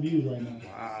 11,000 views right now.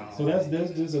 Wow. So that's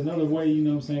just another way, you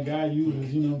know what I'm saying, God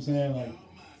uses, you know what I'm saying, like,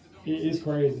 it's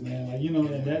crazy, man. Like, you know,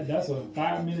 and that's a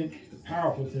 5-minute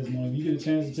powerful testimony. If you get a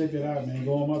chance to check that out, man,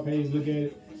 go on my page, look at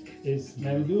it. It's,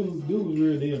 man, the dude was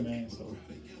real deal, man. So,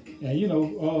 and you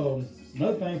know,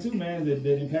 another thing too, man, that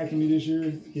impacted me this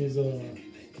year is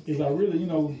I really, you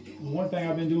know, one thing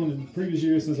I've been doing the previous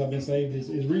year since I've been saved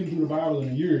is reading through the Bible in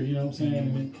a year, you know what I'm saying?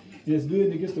 And it's good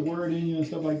and it gets the word in you and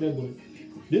stuff like that. But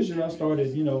this year I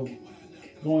started, you know,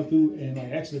 going through and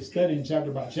like actually studying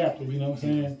chapter by chapter, you know what I'm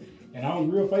saying? And I was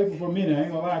real faithful for a minute. I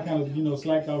ain't gonna lie, I kind of, you know,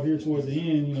 slacked off here towards the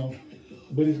end, you know.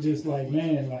 But it's just like,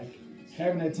 man, like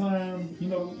having that time, you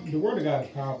know, the Word of God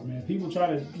is powerful, man. People try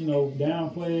to, you know,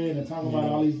 downplay it and talk about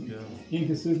all these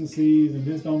inconsistencies and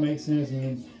this don't make sense.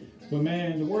 But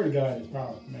man, the Word of God is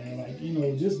powerful, man. Like, you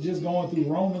know, just going through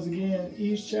Romans again,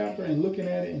 each chapter and looking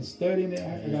at it and studying it.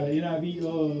 I got an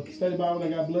NIV study Bible I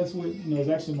got blessed with. You know, it's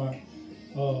actually my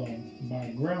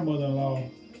grandmother-in-law,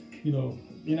 you know,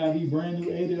 NIV brand new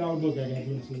 $80 book I got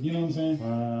blessed with. You know what I'm saying?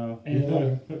 Wow.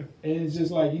 And it's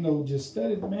just like, you know, just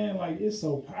study, man, like it's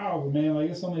so powerful, man.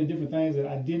 Like it's so many different things that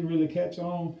I didn't really catch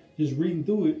on just reading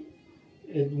through it.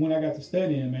 When I got to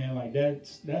studying, man, like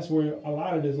that's where a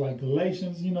lot of this, like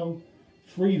Galatians, you know,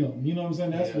 freedom, you know what I'm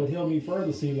saying? That's what helped me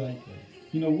further see, like,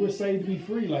 you know, we're saved to be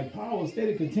free. Like Paul was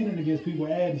steady contending against people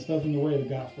adding stuff in the way of the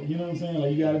gospel. You know what I'm saying?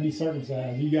 Like you got to be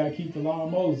circumcised. You got to keep the law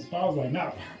of Moses. Paul was like,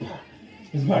 nah,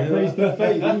 it's my grace through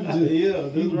faith. He was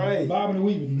just, that's right. Bobbing and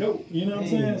weaving. Nope. You know what I'm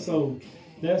saying? So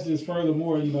that's just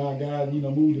furthermore, you know, how God, you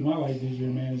know, moved in my life this year,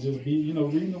 man. It's just be, you know,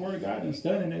 reading the Word of God and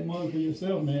studying that mother for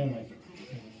yourself, man. Like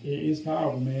it's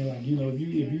powerful, man. Like, you know, if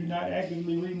you're not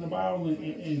actively reading the Bible and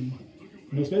you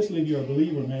know, especially if you're a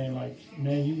believer, man, like,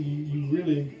 man, you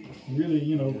really,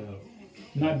 you know,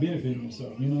 not benefiting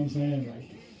yourself. You know what I'm saying? Like,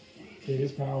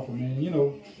 it's powerful, man. You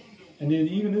know, and then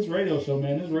even this radio show,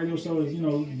 man, this radio show is, you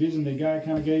know, vision that God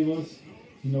kind of gave us.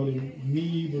 You know, that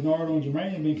me, Bernardo, and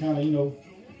Jermaine have been kind of, you know,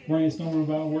 brainstorming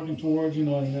about, working towards, you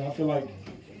know, and I feel like,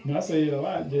 you know, I say it a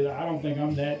lot, that I don't think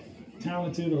I'm that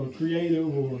talented or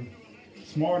creative or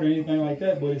smart or anything like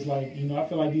that, but it's like, you know, I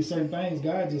feel like these certain things,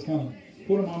 God just kind of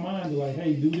put in my mind to like,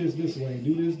 hey, do this way,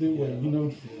 do this way, you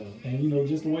know, and, you know,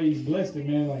 just the way He's blessed it,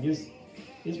 man, like it's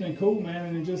been cool,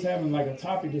 man, and just having like a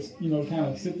topic to, you know, kind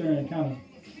of sit there and kind of,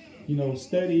 you know,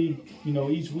 study, you know,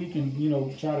 each week and, you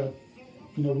know, try to,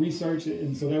 you know, research it,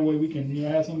 and so that way we can, you know,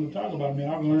 have something to talk about, man.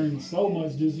 I've learned so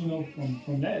much just, you know,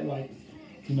 from that, like,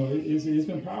 you know, it's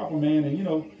been powerful, man, and, you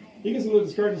know, it gets a little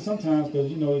discouraging sometimes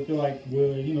because, you know, I feel like,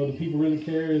 well, you know, the people really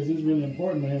care, is this really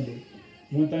important, man,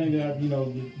 but one thing that I've, you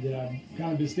know, that I've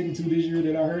kind of been sticking to this year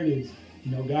that I heard is,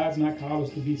 you know, God's not called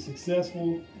us to be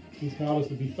successful, He's called us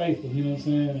to be faithful, you know what I'm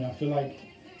saying, and I feel like,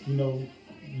 you know,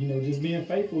 just being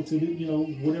faithful to, you know,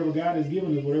 whatever God has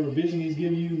given us, whatever vision He's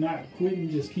given you, not quitting,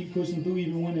 just keep pushing through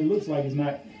even when it looks like it's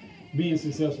not being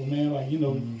successful, man. Like, you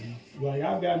know, like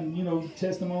I've gotten, you know,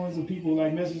 testimonies of people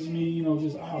like messaging me, you know,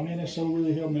 just, oh man, that show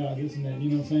really helped me out, this and that, you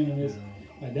know what I'm saying? And it's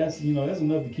like, that's, you know, that's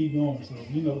enough to keep going. So,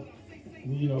 you know,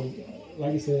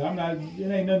 like I said,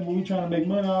 it ain't nothing we trying to make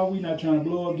money off. We not trying to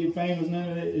blow up, get famous, none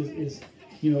of that. It's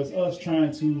you know, it's us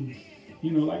trying to,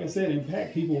 you know, like I said,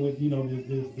 impact people with, you know,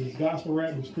 this gospel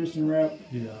rap, this Christian rap,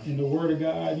 and the Word of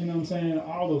God, you know what I'm saying?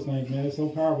 All those things, man. It's so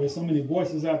powerful. There's so many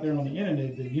voices out there on the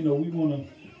internet that, you know, we want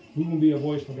to be a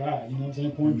voice for God, you know what I'm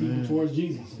saying? Pointing people towards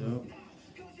Jesus.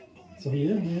 So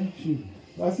yeah, man. Shoot.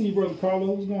 I see you, Brother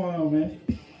Carlo. What's going on, man?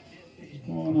 What's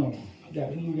going on?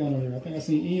 Who we got over here? I think I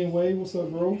seen Ian Wade. What's up,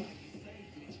 bro?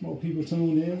 Some more people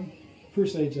tuned in.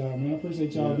 Appreciate y'all, man. I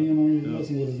appreciate y'all being on here and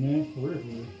listening with us, man. For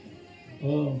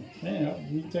real.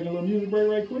 Man, we take a little music break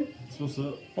right quick. That's what's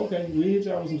up. Okay, we hit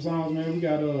y'all with some songs, man. We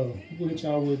got we'll hit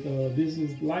y'all with This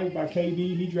Is Life by KB.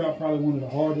 He dropped probably one of the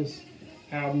hardest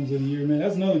albums of the year, man.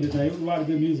 That's another good thing. A lot of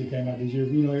good music came out this year.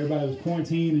 You know, everybody was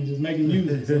quarantined and just making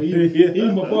music. So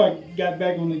even before I got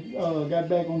back on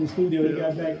the studio, he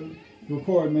got back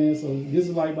record, man. So This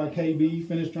Is Life by KB,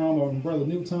 Finish Strong by my brother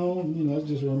New Tone. You know, it's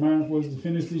just a reminder for us to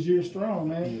finish this year strong,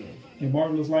 man. And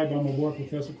Marvelous Life by my boy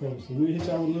Professor Crow. So we'll hit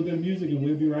y'all with a little bit of music and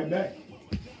we'll be right back.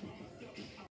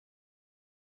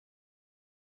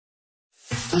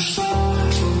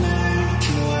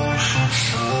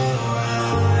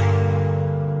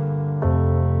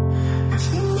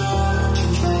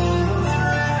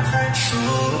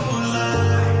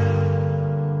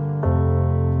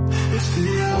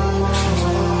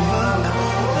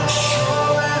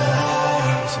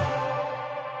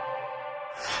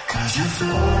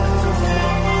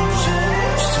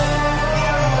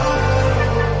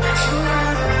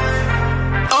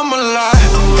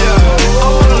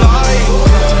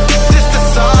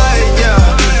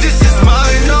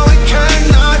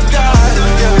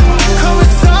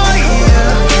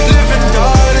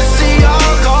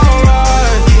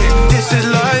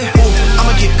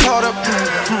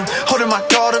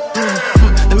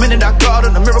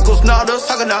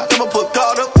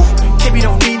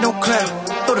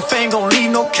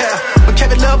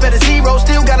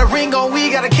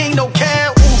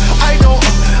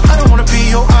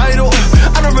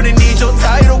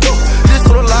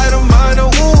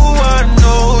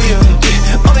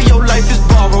 All of your life life is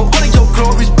borrowed, all of your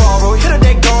glory's borrowed. Hit her,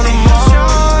 they gone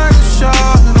tomorrow.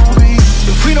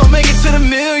 If we don't make it to the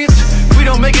millions, if we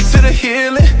don't make it to the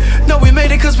healing, no, we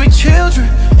made it cause we children.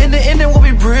 In the end, it will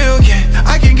be brilliant.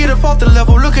 I can get up off the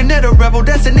level, looking at a rebel.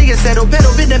 That's a nigga settle,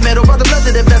 pedal, been the metal, brought the blood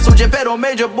to the vessel. Geppetto,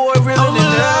 major boy, real in the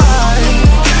light,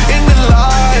 in the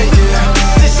light, yeah.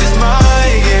 This is my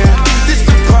year, this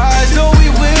the prize. No, we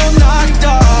will not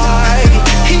die.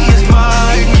 He is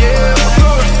mine, yeah.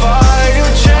 Glorified,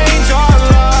 he'll change our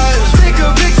lives. Take a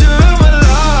picture of my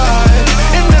life,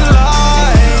 in the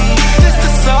light. This the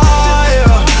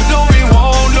sire. No, we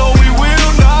won't, no, we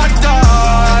will not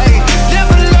die.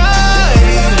 Never lie,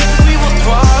 we will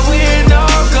thrive. We in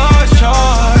our God's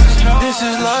charge. This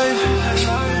is life.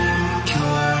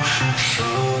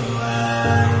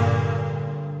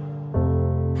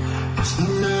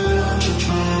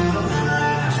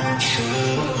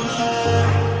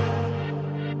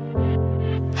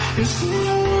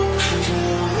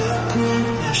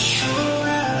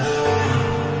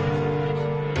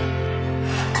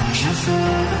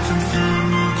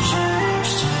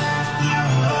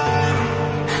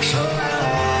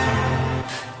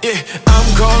 Yeah, I'm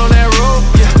cold on that road,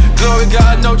 yeah. Glory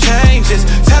God, no changes.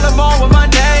 Tell them all what my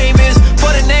name is, for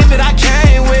the name that I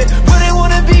came with. When they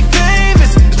wanna be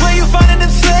famous, it's where you finding them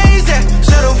slaves at.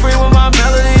 Settle free with my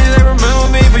melodies, they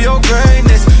remember me for your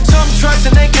greatness. Some trust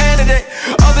in their candidate,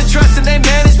 other trust in their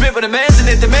management. But the man's in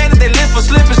it, the man that they live for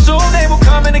slipping. Soon they will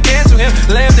come in and cancel him.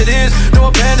 Lamb that is, no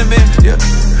abandonment, yeah.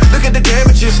 Look at the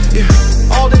damages, yeah.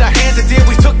 All that our hands did,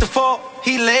 we took the fall.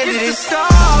 He landed it. Stars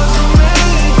are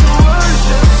made to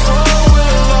worship, so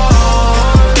will Lord.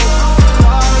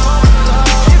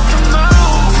 If the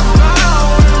mountains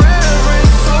bow in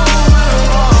reverence, so will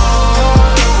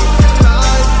Lord.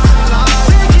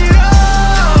 Take it all,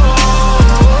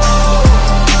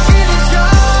 it is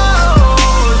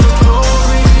yours. Your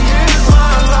glory is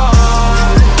my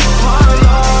Lord, my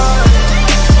Lord.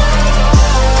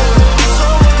 So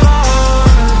will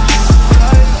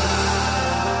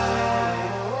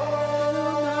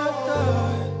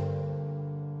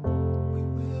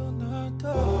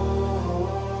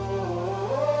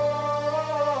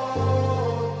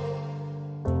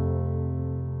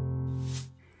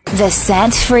The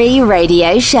Set Free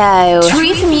Radio Show.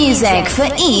 Truth music for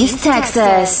East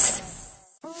Texas.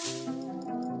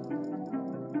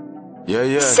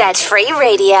 Yeah. Set Free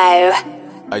Radio.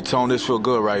 Hey, Tone, this feel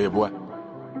good right here, boy.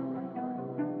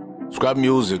 Scrap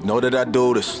music, know that I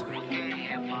do this.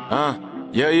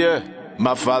 Yeah.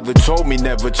 My father told me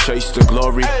never chase the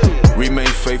glory. Remain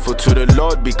faithful to the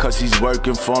Lord because he's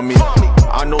working for me.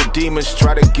 I know demons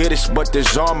try to get us, but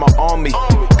there's armor on me.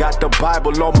 Got the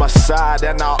Bible on my side,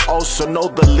 and I also know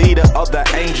the leader of the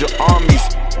angel armies.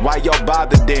 Why y'all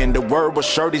bothered then? The word was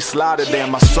surely slaughtered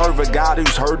them. I serve a God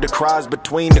who's heard the cries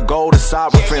between the gold and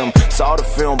seraphim. Saw the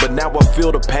film, but now I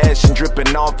feel the passion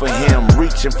dripping off of him.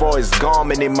 Reaching for his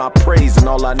garment in my praise, and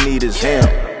all I need is him.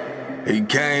 He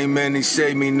came and he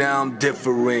saved me, now I'm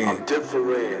different.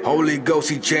 Holy Ghost,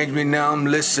 he changed me, now I'm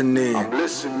listening.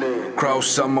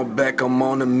 Cross on my back, I'm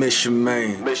on a mission,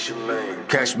 man.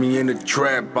 Catch me in the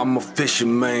trap, I'm a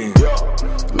fisherman.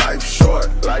 Life short,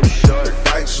 the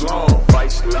fight's long.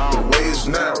 The way is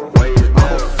narrow,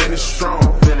 I'ma finish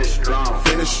strong.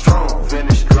 Finish strong.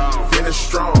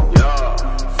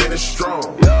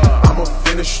 I'ma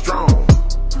finish strong.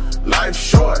 Life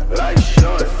short,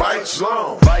 the fight's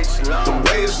long. The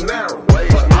way is narrow,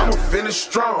 but I'ma finish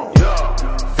strong.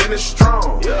 Finish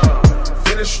strong.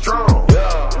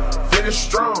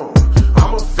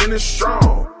 I'ma finish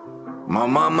strong. My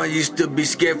mama used to be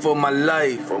scared for my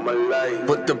life.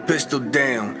 Put the pistol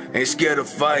down, ain't scared to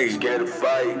fight.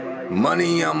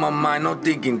 Money on my mind, no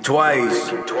thinking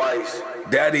twice.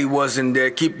 Daddy wasn't there,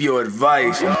 keep your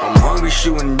advice. I'm hungry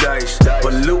shooting dice,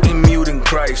 but looting mute in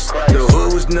Christ. The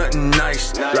hood was nothing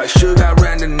nice, like sugar I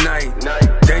ran the night.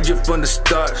 Danger from the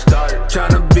start,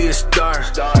 tryna be a star.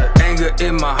 Anger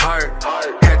in my heart,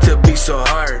 had to be so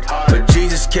hard. But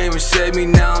Jesus came and saved me,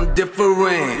 now I'm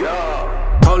different.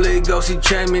 Holy Ghost, he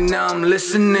changed me, now I'm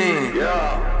listening.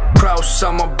 Cross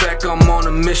on my back, I'm on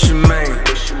a mission, man.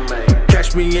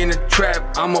 Catch me in the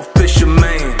trap, I'm a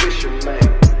fisherman.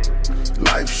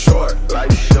 Life short,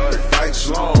 the fight's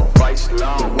long.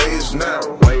 The way is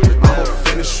narrow, I'ma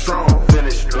finish strong.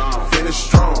 Finish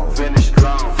strong.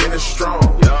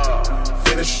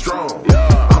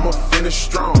 I'ma finish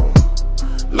strong.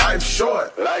 Life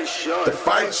short, the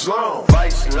fight's long.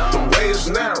 The way is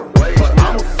narrow, but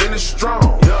I'ma finish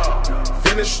strong.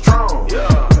 Finish strong.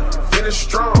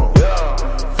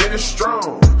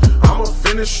 I'ma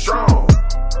finish strong.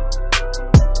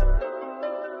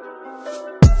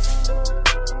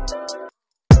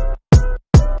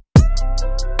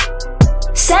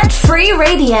 Free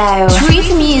Radio.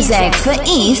 Truth music for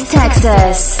East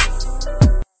Texas.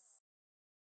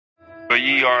 But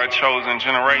ye are a chosen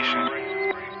generation,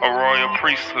 a royal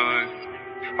priesthood,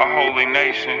 a holy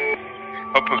nation,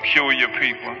 a peculiar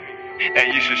people,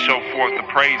 and you should show forth the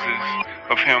praises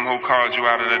of him who called you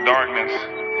out of the darkness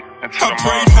into the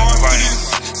marvelous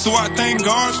light. So I thank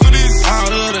God for this.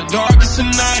 Out of the darkest of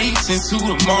nights into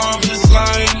the marvelous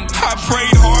light. I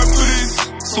prayed hard for this.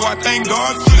 So I thank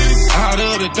God for this. Out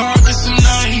of the darkest of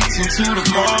nights into the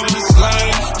marvelous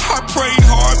light. I prayed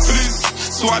hard for this.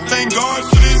 So I thank God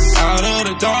for this. Out of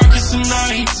the darkest of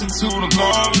nights into the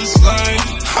marvelous light.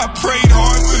 I prayed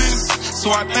hard for this. So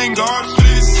I thank God for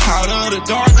this. Out of the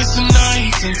darkest of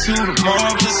nights into the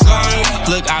marvelous light.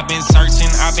 Look, I've been searching,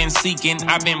 I've been seeking,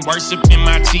 I've been worshiping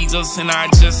my Jesus, and I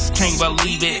just can't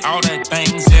believe it, all the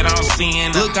things that I'm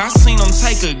seeing. Look, I seen them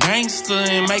take a gangster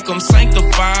and make them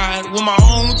sanctified with my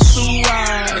own 2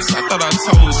 eyes. I thought I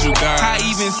told you guys. I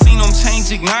even seen them change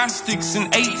agnostics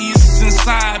and atheists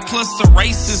inside, plus the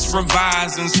racists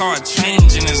revise and start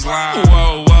changing his life.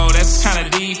 Whoa, whoa, that's kinda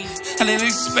deep. I didn't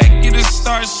expect you to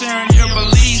start sharing your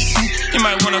beliefs. You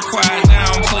might wanna quiet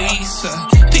down, please.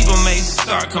 People may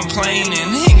start complaining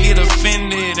and get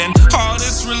offended, and all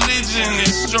this religion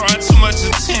is drawing too much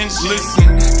attention.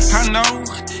 Listen, I know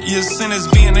your sin is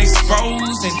being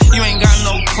exposed, and you ain't got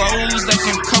no clothes that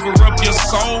can cover up your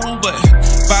soul, but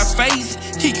by faith,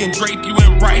 he can drape you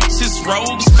in righteous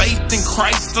robes, faith in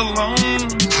Christ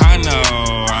alone. I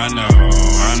know.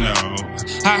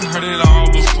 I heard it all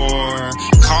before.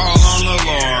 Call on the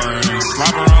Lord and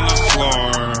slobber on the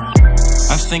floor.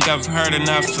 I think I've heard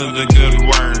enough of the good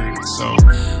word. So,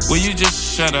 will you just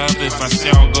shut up if I say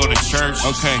I'll go to church?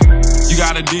 Okay, you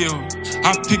got a deal.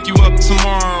 I'll pick you up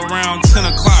tomorrow around 10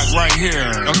 o'clock right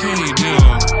here. Okay,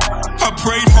 deal. I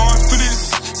prayed hard for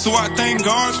this, so I thank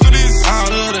God for this.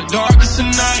 Out of the darkest of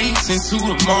nights into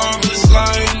the marvelous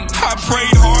light. I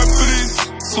prayed hard for this,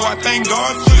 so I thank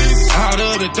God for this. Out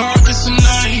of the darkest of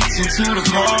nights into the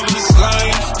marvelous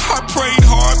light. I prayed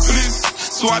hard for this,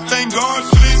 so I thank God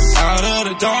for this. Out of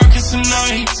the darkest of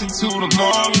nights into the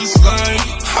marvelous light.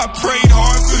 I prayed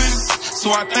hard for this,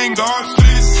 so I thank God for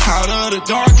this. Out of the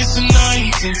darkest of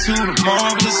nights into the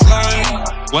marvelous light.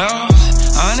 Well,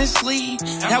 honestly,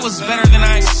 that was better than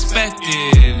I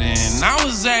expected, and I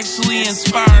was actually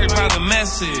inspired by the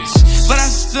message. But I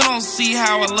still don't see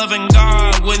how a loving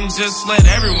God wouldn't just let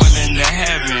everyone into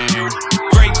heaven.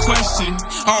 Great question.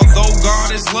 Although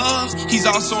God is love, he's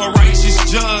also a righteous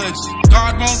judge.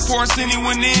 God won't force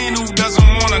anyone in who doesn't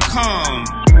want to come.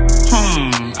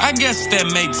 I guess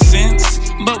that makes sense.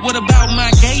 But what about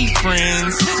my gay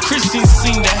friends? Christians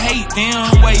seem to hate them.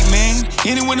 Wait, man,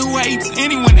 anyone who hates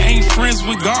anyone ain't friends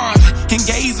with God. And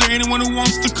gays or anyone who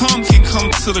wants to come can come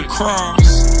to the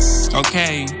cross.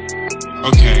 Okay.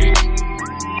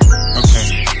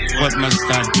 What must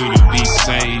I do to be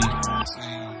saved?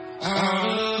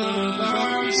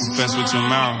 Confess with your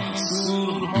mouth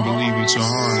and believe with your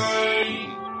heart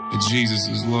that Jesus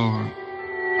is Lord.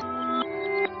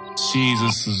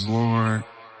 Jesus is Lord.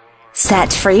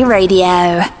 Set Free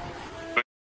Radio.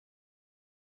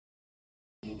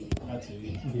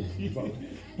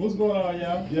 What's going on,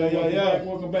 y'all? Yeah.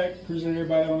 Welcome back. Appreciate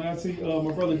everybody on there. I see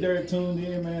my brother Derek tuned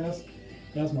in, man.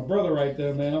 That's my brother right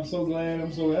there, man. I'm so glad.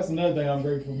 That's another thing I'm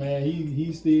grateful, man.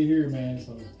 He's still here, man.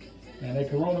 So, man, that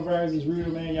coronavirus is real,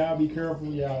 man. Y'all be careful.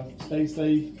 Y'all stay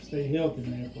safe, stay healthy,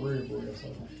 man. For real. So,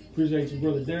 appreciate you,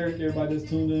 brother Derek. Everybody that's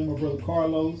tuned in. My brother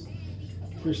Carlos.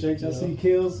 Appreciate you. I see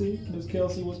Kelsey. Miss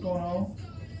Kelsey, what's going on?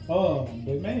 But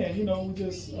man, we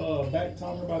just back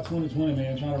talking about 2020,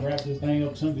 man. Trying to wrap this thing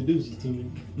up, chunky deuces to it.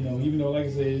 Even though, like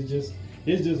I said,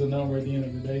 it's just a number at the end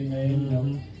of the day,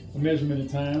 man. A measurement of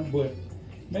time, but.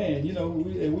 Man, we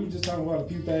just talking about a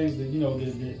few things that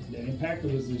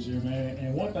impacted us this year, man.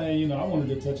 And one thing, I wanted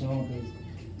to touch on because,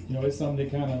 it's something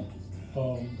that kind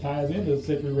of ties into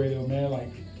Set Free Radio, man.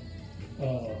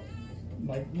 One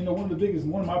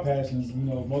of my passions,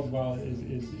 most of all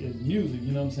is music.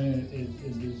 You know what I'm saying?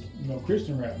 Is this,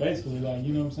 Christian rap, basically.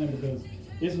 You know what I'm saying? Because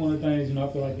it's one of the things, I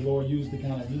feel like the Lord used to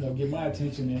kind of, get my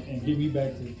attention and get me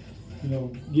back to,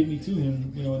 get me to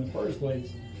Him, in the first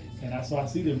place. And so I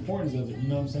see the importance of it, you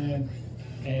know what I'm saying?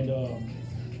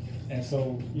 And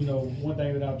so, one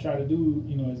thing that I've tried to do,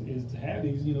 is to have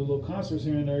these, little concerts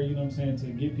here and there, you know what I'm saying, to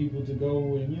get people to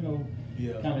go and,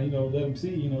 kind of, let them see,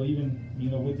 even,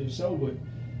 with this show. But,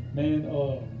 man,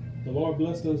 the Lord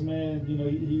blessed us, man.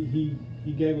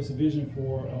 He gave us a vision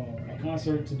for a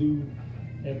concert to do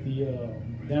at the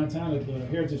downtown at the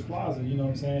Heritage Plaza, you know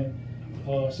what I'm saying?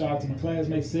 Shout out to my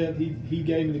classmate Seth. He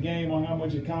gave me the game on how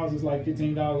much it costs. It's like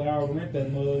 $15 an hour to rent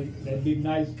that big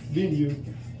nice venue.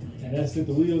 And that set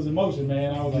the wheels in motion,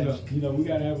 man. I was like, you know, we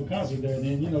gotta have a concert there. And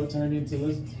then, you know, it turned into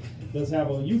let's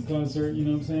have a youth concert, you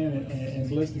know what I'm saying, and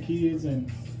bless the kids.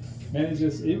 And man,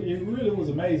 it really was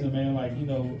amazing, man. Like, you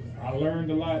know, I learned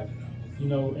a lot, you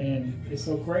know, and it's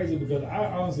so crazy because I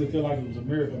honestly feel like it was a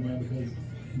miracle, man, because,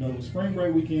 you know, it was spring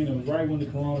break weekend. It was right when the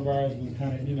coronavirus was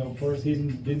kind of, you know, first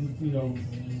hitting. Didn't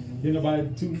nobody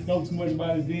know too much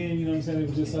about it then, you know what I'm saying? It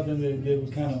was just something that was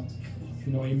kind of,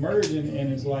 you know, emerging.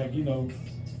 And it's like, you know,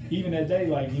 even that day,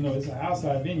 like, you know, it's an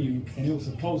outside venue, and it was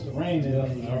supposed to rain that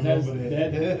day. I remember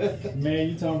that. Man,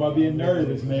 you talking about being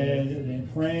nervous, man,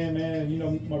 and praying, man. You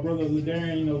know, my brother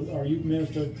Ladarian, you know, our youth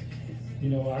minister, you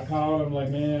know, I called him,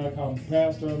 like, man, I called him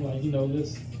pastor. I'm like, you know,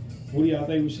 what do y'all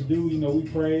think we should do? You know, we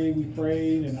prayed,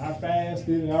 and I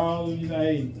fasted and all, you know,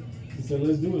 hey, he said,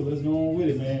 let's do it, let's go on with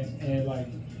it, man. And, like,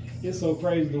 it's so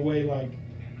crazy the way, like,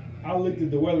 I looked at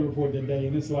the weather report that day,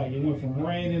 and it's like it went from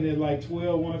raining at like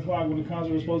 12, 1 o'clock when the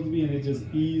concert was supposed to be, and it just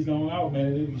eased on out, man.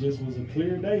 And it just was a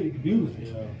clear day, beautiful.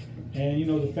 Yeah. And, you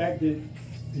know, the fact that,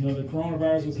 you know, the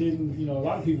coronavirus was hitting, you know, a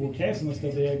lot of people were canceling the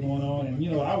stuff they had going on. And, you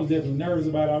know, I was definitely nervous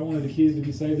about it. I wanted the kids to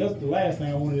be safe. That's the last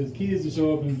thing I wanted, is kids to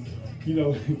show up and, you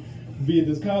know, be at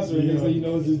this concert. And so, you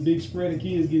know, it's this big spread of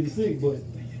kids getting sick. But,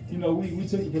 you know, we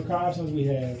took the precautions. We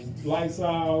had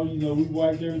Lysol, you know, we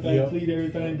wiped everything, cleaned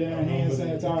everything down, hand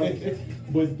sanitizer.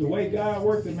 But the way God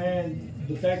worked it, man,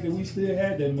 the fact that we still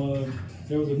had that mug,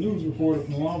 there was a news reporter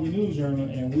from the Longview News Journal,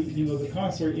 and we, you know, the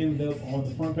concert ended up on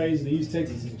the front page of the East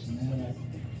Texas section, man. Like,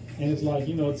 and it's like,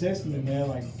 you know, a testament, man,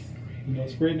 like, you know,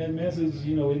 spreading that message,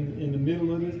 you know, in the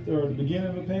middle of this, or the beginning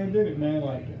of the pandemic, man,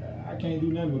 like, I can't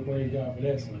do nothing but praise God for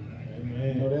that. So,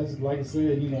 you know, that's, like I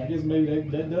said, you know, I guess maybe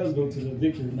that does go to the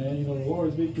victory, man. You know, the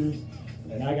Lord's victory,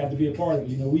 and I got to be a part of it.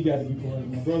 You know, we got to be part of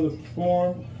it. My brother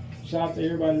performed. Shout out to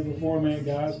everybody that performed, man.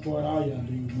 God support all y'all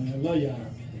dudes, man. I love y'all.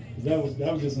 That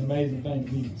was just an amazing thing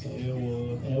to me. So,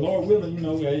 and Lord willing, you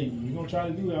know, hey, we're gonna try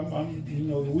to do it. I'm you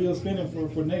know, the wheel's spinning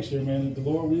for next year, man. If the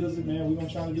Lord wills it, man, we're gonna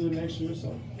try to do it next year.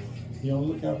 So, you know,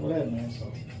 look out for that, man.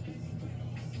 So,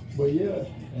 but yeah,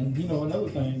 and you know, another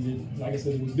thing that, like I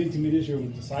said, it was big to me this year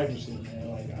was discipleship,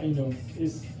 man. Like, you know,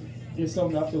 it's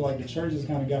something I feel like the church has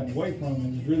kind of gotten away from,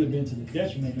 and it's really been to the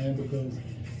detriment, man. Because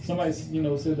somebody, you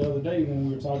know, said the other day when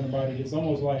we were talking about it, it's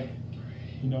almost like,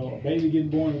 you know, a baby getting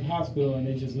born in the hospital and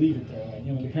they just leave it there. Like,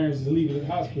 you know, the parents just leave it at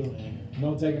the hospital.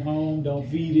 Don't take it home, don't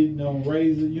feed it, don't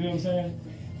raise it. You know what I'm saying?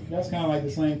 That's kind of like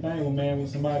the same thing when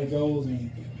somebody goes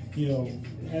and, you know,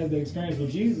 has the experience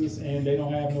with Jesus and they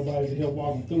don't have nobody to help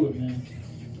walk them through it, man.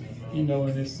 You know,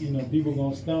 and it's, you know, people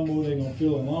gonna stumble, they're gonna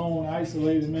feel alone,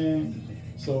 isolated, man.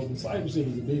 So discipleship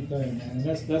is a big thing, man. And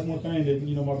that's one thing that,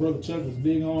 you know, my brother Chuck was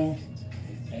big on.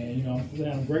 And, you know,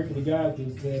 I'm grateful to God to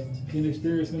have been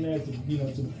experiencing that, to, you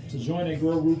know, to join that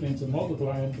grow group and to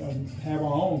multiply and have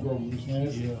our own grow groups, man.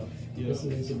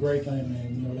 It's a great thing,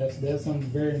 man. You know, that's something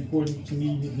very important to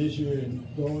me this year and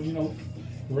going, you know,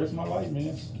 the rest of my life,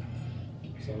 man.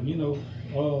 So, you know,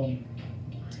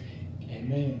 and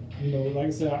man, you know, like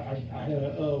I said, I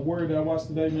had a word that I watched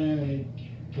today, man,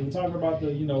 and they were talking about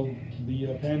the, you know, the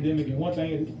pandemic, and one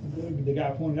thing the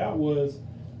guy pointed out was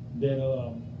that,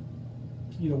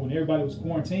 you know, when everybody was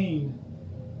quarantined,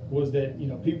 was that, you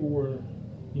know, people were,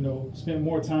 you know, spent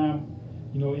more time,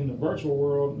 you know, in the virtual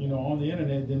world, you know, on the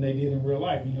internet than they did in real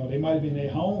life. You know, they might have been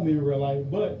at home in real life,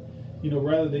 but, you know,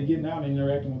 rather than getting out and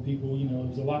interacting with people, you know,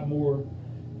 there's a lot more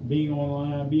being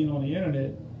online, being on the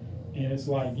internet. And it's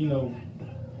like, you know,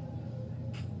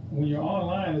 when you're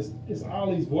online, it's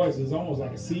all these voices. It's almost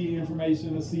like a sea of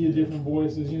information, a sea of different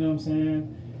voices, you know what I'm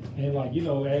saying? And like, you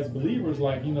know, as believers,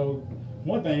 like, you know,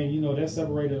 one thing, you know, that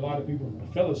separated a lot of people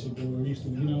from fellowship that we're used to,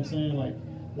 you know what I'm saying? Like,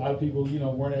 a lot of people, you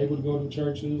know, weren't able to go to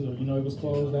churches, or, you know, it was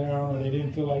closed down, or they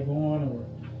didn't feel like going, or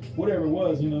whatever it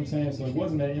was, you know what I'm saying? So it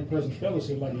wasn't that in-person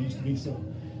fellowship like it used to be. So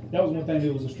that was one thing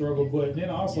that was a struggle. But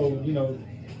then also, you know,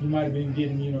 you might have been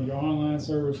getting, you know, your online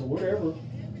service or whatever.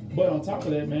 But on top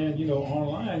of that, man, you know,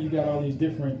 online, you got all these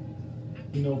different,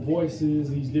 you know, voices,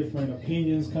 these different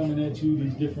opinions coming at you,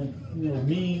 these different, you know,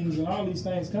 memes and all these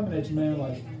things coming at you, man.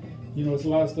 Like, you know, it's a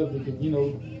lot of stuff that could, you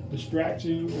know, distract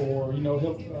you, or, you know,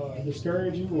 help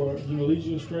discourage you, or, you know, lead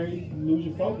you astray, lose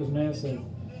your focus, man. So,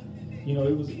 you know,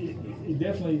 it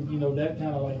definitely, you know, that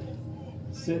kind of like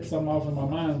set something off in my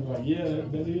mind. Like, yeah,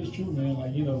 that is true, man.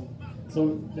 Like, you know,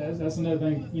 so that's another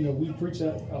thing, you know, we preach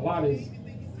a lot, is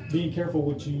being careful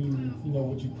what you know,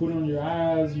 what you put on your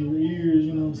eyes, your ears,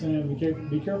 you know what I'm saying?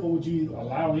 Be careful what you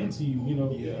allow into you, you know,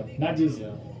 not just,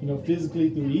 you know, physically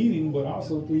through eating, but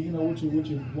also through, you know, what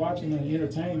you're watching and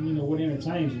entertaining, you know, what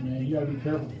entertains you, man. You gotta be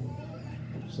careful.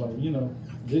 So, you know,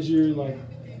 this year, like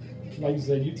you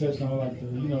said, you touched on like the,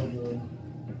 you know,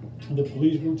 the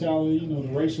police brutality, you know, the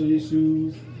racial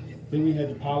issues. Then we had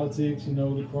the politics, you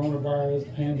know, the coronavirus,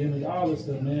 the pandemic, all this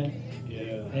stuff, man.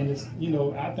 Yeah. And it's, you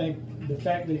know, I think the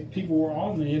fact that people were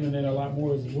on the internet a lot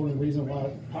more is one of the reasons why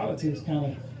politics kind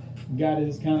of got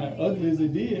as kind of ugly as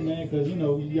it did, man. Because, you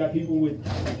know, you got people with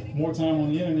more time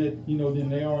on the internet, you know, than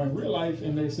they are in real life,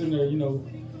 and they're sitting there, you know,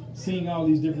 seeing all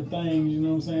these different things, you know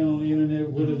what I'm saying, on the internet,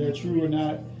 whether they're true or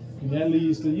not. And that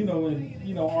leads to, you know,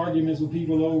 arguments with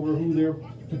people over who their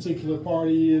particular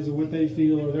party is or what they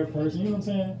feel or their person, you know what I'm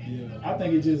saying? Yeah. I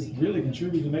think it just really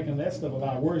contributed to making that stuff a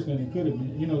lot worse than it could have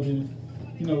been,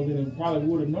 than it probably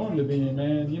would have normally been,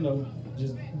 man, you know,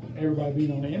 just everybody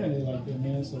being on the internet like that,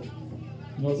 man. So, you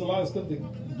know, there's a lot of stuff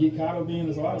that get caught up in.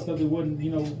 There's a lot of stuff that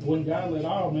wasn't godly at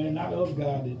all, man, not of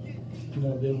God, that, you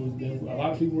know, that a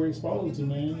lot of people were exposed to,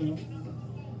 man, you know.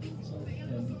 So,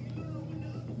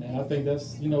 and I think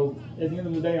that's, you know, at the end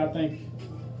of the day, I think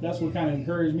that's what kind of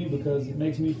encouraged me, because it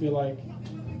makes me feel like,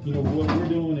 you know, what we're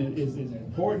doing is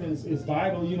important, it's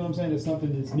vital, you know what I'm saying? It's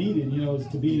something that's needed, you know, is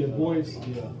to be a voice,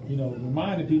 you know,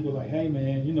 reminding people like, hey,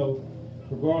 man, you know,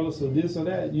 regardless of this or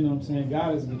that, you know what I'm saying,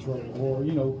 God is in control. Or,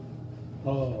 you know,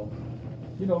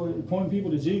 pointing people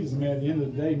to Jesus, man, at the end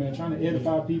of the day, man, trying to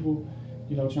edify people,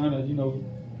 you know, trying to, you know,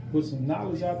 put some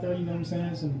knowledge out there, you know what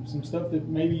I'm saying, some stuff that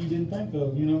maybe you didn't think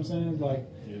of, you know what I'm saying? Like,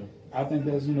 I think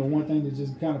that's, you know, one thing that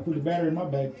just kind of put the battery in my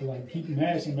back to, like, keep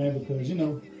mashing, man, because, you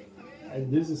know,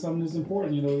 this is something that's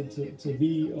important, you know, to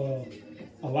be a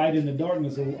light in the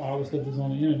darkness of all the stuff that's on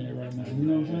the internet right now, you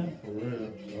know what I'm saying? For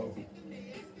real.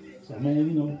 So, man,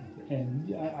 you know,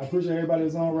 and I appreciate everybody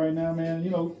that's on right now, man.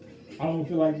 You know, I don't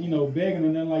feel like, you know, begging or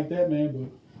nothing like that, man,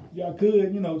 but y'all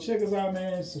could, you know, check us out,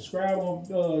 man. Subscribe on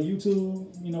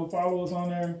YouTube, you know, follow us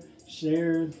on there.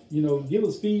 Share, you know, give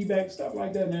us feedback, stuff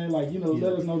like that, man. Like, you know,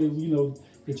 let us know that, you know,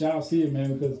 that y'all see it,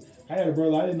 man. Because I had a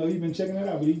brother, I didn't know he'd been checking it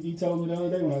out, but he told me the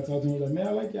other day when I talked to him, he was like, man,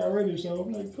 I like y'all radio show.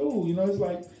 I'm like, cool. You know, it's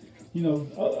like, you know,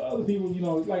 other people, you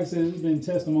know, like I said, there's been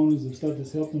testimonies of stuff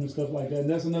that's helped them and stuff like that. And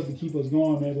that's enough to keep us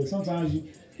going, man. But sometimes you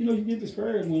get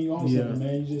discouraged when you're on something,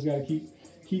 man. You just gotta keep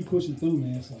pushing through,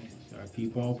 man. So gotta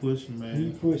keep on pushing, man.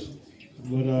 Keep pushing.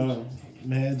 But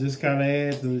man, just kind of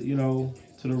add to, you know,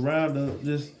 to the roundup.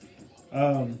 Just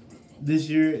this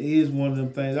year is one of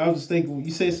them things. I was just thinking,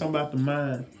 you said something about the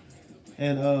mind,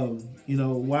 and you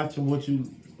know, watching what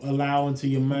you allow into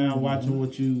your mind, watching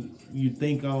what you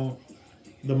think on.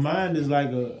 The mind is like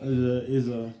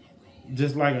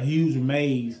just like a huge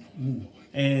maze,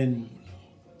 and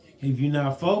if you're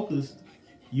not focused,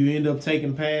 you end up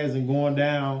taking paths and going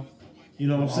down. You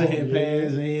know what I'm saying?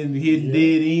 Paths and hitting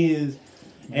dead ends.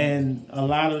 And a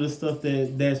lot of the stuff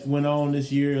that's went on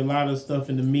this year, a lot of stuff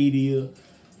in the media,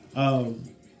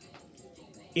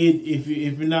 if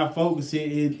you're not focused,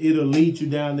 it'll lead you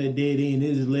down that dead end.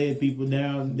 It just led people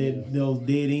down those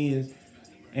dead ends.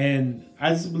 And I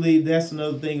just believe that's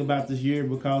another thing about this year,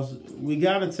 because we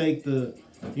gotta take the,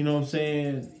 you know what I'm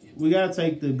saying, we gotta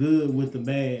take the good with the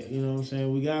bad. You know what I'm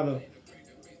saying?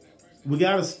 We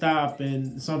gotta stop,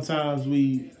 and sometimes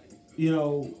we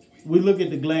look at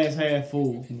the glass half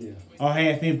full, or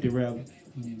half empty rather.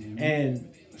 And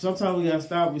sometimes we gotta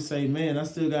stop. We say, man, I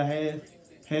still got half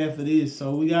of this.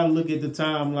 So we gotta look at the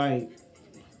time like,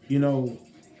 you know,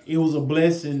 it was a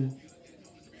blessing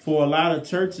for a lot of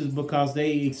churches because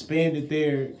they expanded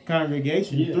their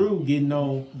congregation through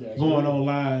going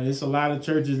online. It's a lot of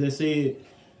churches that said,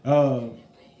 we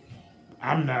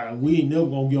ain't never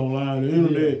gonna get online. The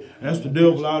internet, that's the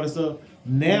devil, all this stuff.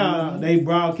 Now they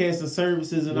broadcasting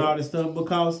services and all this stuff,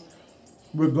 because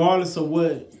regardless of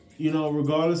what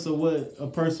a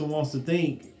person wants to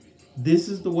think, this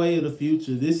is the way of the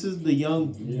future. This is the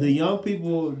young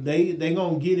people, they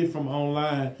gonna get it from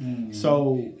online.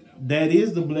 So that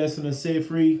is the blessing of Set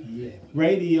Free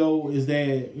Radio, is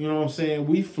that, you know what I'm saying,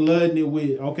 we flooding it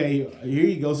with, okay, here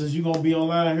you go, since you're gonna be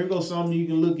online, here goes something you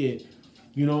can look at.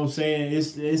 You know what I'm saying?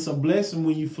 It's a blessing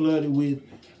when you flood it with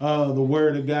the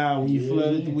word of God, when you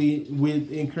flood it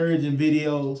with encouraging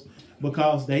videos,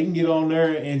 because they can get on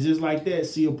there and just like that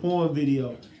see a porn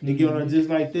video. They get on there just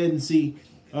like that and see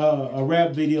a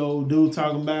rap video, dude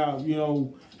talking about, you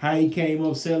know, how he came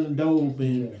up selling dope,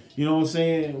 and you know what I'm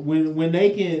saying?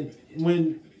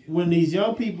 When these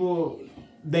young people,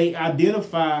 they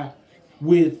identify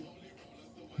with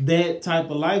that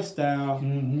type of lifestyle,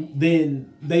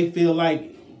 then they feel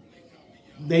like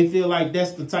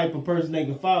that's the type of person they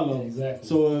can follow. Exactly.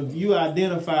 So if you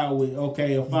identify with,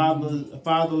 okay, a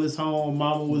fatherless home,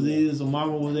 mama was this or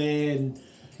mama was that, and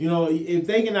you know, if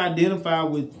they can identify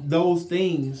with those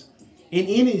things in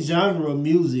any genre of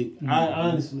music, I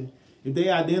honestly, if they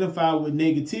identify with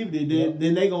negativity,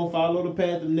 then they gonna follow the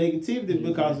path of negativity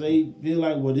because they feel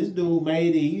like, well, this dude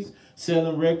made it, he's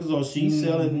selling records or she's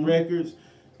selling records,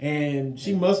 and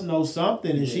she must know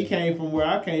something, and she came from where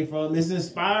I came from. It's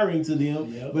inspiring to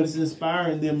them, but it's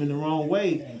inspiring them in the wrong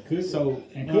way. And could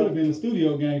have been a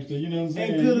studio gangster, you know what I'm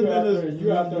saying? And could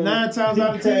have been 9 times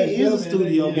out of 10 is a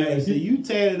studio gangster. You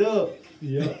tatted up.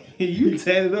 Yeah. You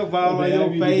tatted up all on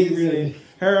your face and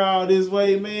hair all this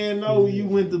way, man. No, you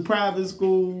went to private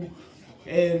school.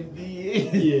 And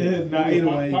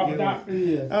anyway,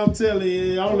 I'm telling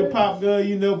you, only pop gun,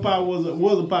 you know, pop was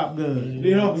a pop gun.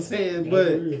 You know what I'm saying?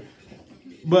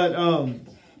 But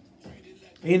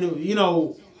you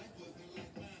know,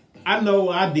 I know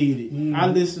I did it. I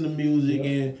listen to music,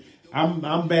 and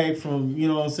I'm back from, you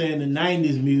know what I'm saying, the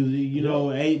 90s music. You know,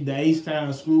 the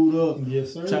H-Town Screwed Up,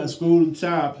 Screwed and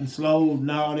Chopped and Slowed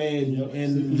and all that,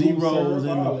 and Zeros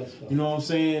and you know what I'm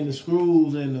saying, the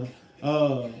Screws and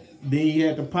the then you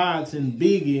had the Pots and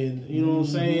Biggie, and you know what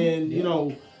I'm saying. You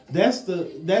know, that's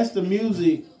the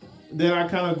music that I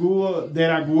kind of grew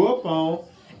up on.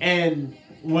 And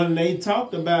when they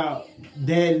talked about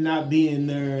Daddy not being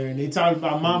there, and they talked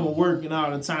about Mama working all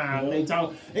the time, they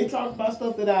talked about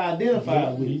stuff that I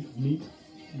identified with.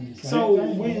 So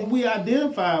we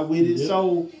identified with it.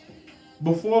 So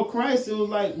before Christ, it was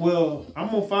like, well, I'm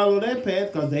gonna follow that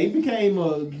path because they became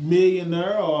a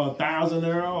millionaire or a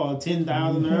thousandaire or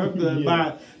 10,000aire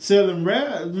by selling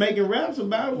making raps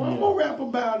about it. Well, I'm gonna rap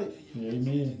about it.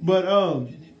 Amen. But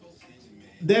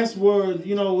that's where,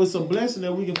 you know, it's a blessing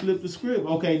that we can flip the script.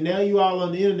 Okay, now you all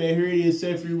on the internet. Here it is,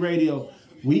 Set Free Radio.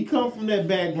 We come from that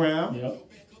background.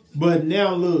 But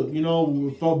now look, you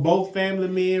know, for both family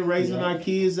men raising our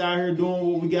kids out here doing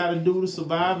what we got to do to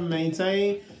survive and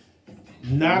maintain.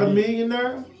 Not a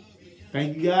millionaire.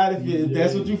 Thank you, God. If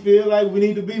that's what you feel like, we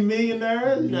need to be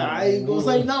millionaires. I ain't gonna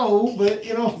say no, but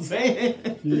you know what I'm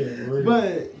saying.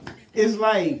 But it's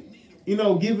like, you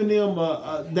know, giving them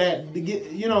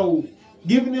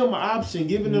giving them an option,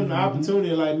 giving them the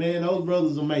opportunity. Like, man, those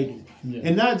brothers are making,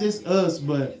 and not just us,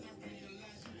 but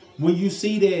when you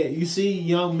see that, you see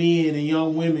young men and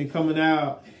young women coming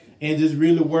out and just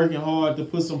really working hard to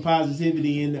put some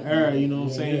positivity in the air. You know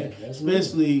what I'm saying?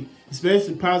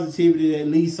 Especially positivity that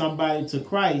leads somebody to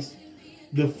Christ,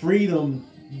 the freedom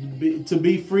to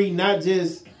be free, not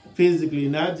just physically,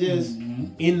 not just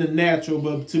in the natural,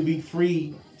 but to be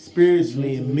free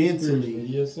spiritually and mentally.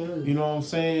 Yes, sir. You know what I'm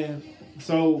saying?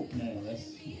 So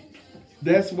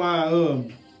that's why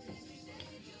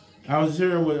I was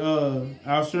sharing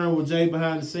with Jay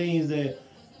behind the scenes that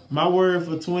my word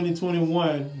for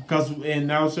 2021,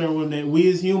 and I was sharing with that we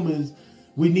as humans,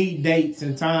 we need dates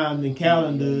and times and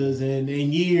calendars and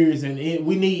years, and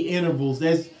we need intervals.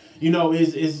 That's, you know,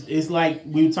 it's like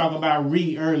we were talking about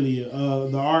earlier,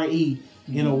 the R-E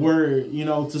in a word, you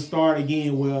know, to start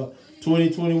again. Well,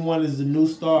 2021 is a new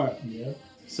start. Yeah.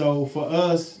 So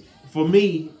for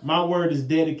me, my word is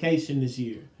dedication this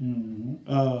year.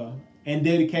 And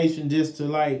dedication just to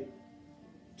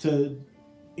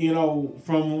you know,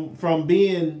 from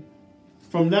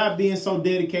not being so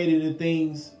dedicated to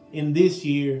things in this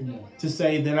year, to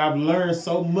say that I've learned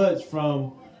so much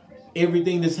from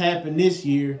everything that's happened this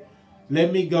year.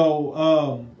 Let me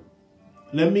go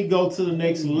to the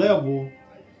next level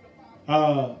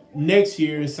next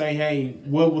year and say, hey,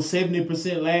 what was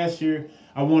 70% last year,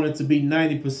 I want it to be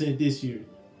 90% this year.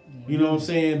 You know what I'm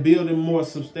saying? Building more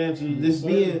substantial. This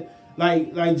being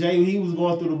like Jay, he was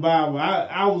going through the Bible.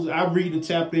 I read the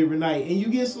chapter every night, and you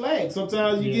get slack.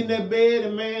 Sometimes you get in that bed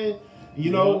and, man, you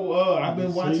know, I've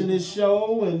been watching this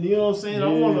show, and you know what I'm saying, I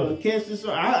want to catch this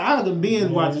show. I can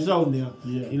binge watch the show now.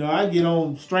 You know, I get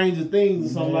on Stranger Things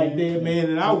or something like that, man,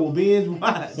 and I will binge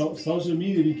watch. Social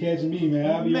media be catching me, man.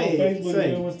 I be on Facebook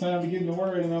and it's time to get in the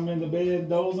word, and I'm in the bed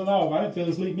dozing off. I didn't feel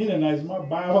asleep many nights. My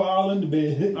Bible all in the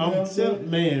bed. I'm telling,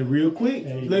 man, real quick,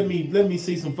 let me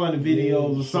see some funny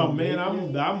videos or something, man. I'm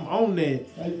on that.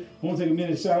 I want to take a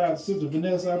minute to shout out to Sister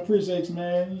Vanessa. I appreciate you,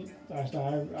 man. I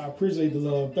appreciate the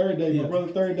love. Third Day, my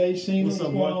brother Third Day, Sheena, what's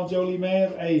going on, Jolie,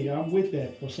 man? Hey, I'm with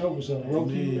that, for sure.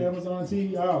 Roku, Amazon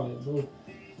TV, all that. So,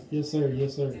 yes, sir.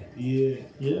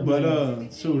 Yeah.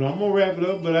 But, shoot, I'm going to wrap it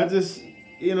up, but I just,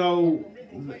 you know,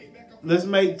 let's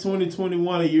make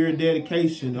 2021 a year of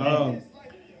dedication.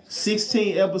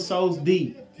 16 episodes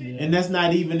deep. And that's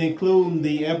not even including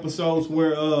the episodes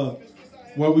where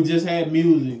we just had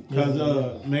music.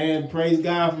 Because, man, praise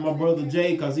God for my brother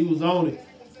Jay, because he was on it.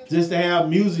 Just to have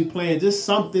music playing, just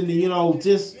something to, you know,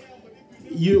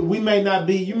 you may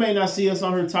not see us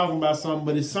on here talking about something,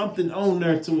 but it's something on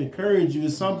there to encourage you.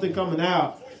 It's something coming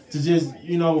out to just,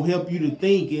 you know, help you to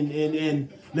think and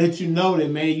let you know that,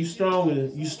 man, you stronger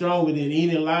than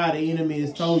any lie the enemy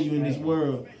has told you in this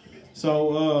world.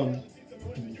 So,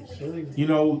 you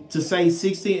know, to say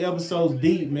 16 episodes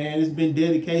deep, man, it's been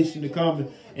dedication to come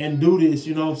and do this,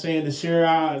 you know what I'm saying, to share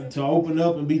out, to open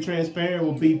up and be transparent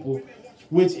with people,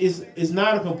 which is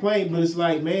not a complaint, but it's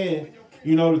like, man,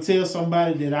 you know, to tell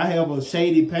somebody that I have a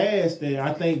shady past that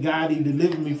I think God he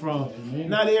delivered me from. Amen.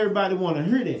 Not everybody want to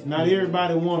hear that. Not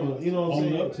everybody want to, you know what I'm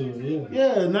saying? Up to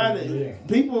it,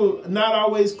 people not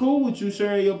always cool with you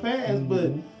sharing your past,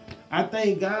 but I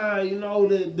thank God, you know,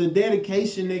 the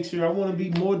dedication next year. I want to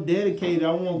be more dedicated.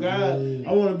 I want God.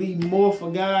 I want to be more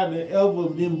for God than ever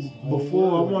been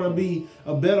before. I want to be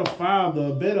a better father,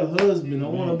 a better husband. I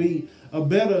want to be a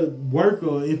better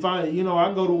worker. If I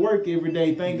go to work every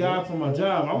day, thank God for my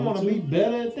job. I want to be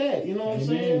better at that. You know what I'm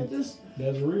saying?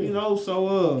 That's real. You know,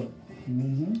 so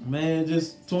man,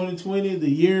 just 2020, the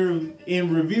year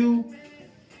in review.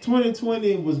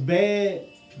 2020 was bad,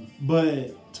 but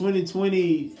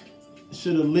 2020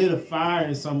 should have lit a fire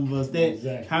in some of us.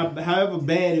 That however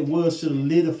bad it was, should have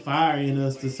lit a fire in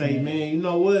us to say, man, you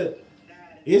know what?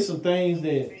 It's some things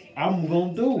that I'm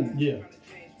gonna do. Yeah.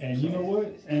 And you know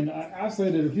what? And I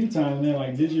said it a few times, man,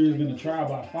 like this year has been a trial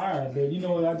by fire. But you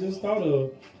know what I just thought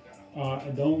of?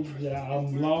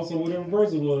 I'm lost on whatever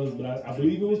verse it was, but I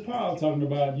believe it was Paul talking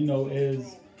about, you know,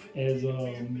 as you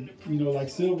know, like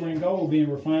silver and gold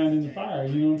being refined in the fire.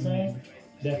 You know what I'm saying?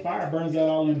 That fire burns out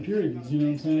all impurities. You know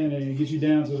what I'm saying? And it gets you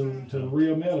down to the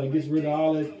real metal. It gets rid of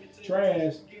all that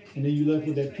trash. And then you left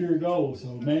with that pure gold. So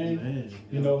man,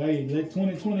 you know, hey, let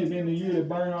 2020 be the year to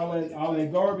burn all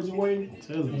that garbage away,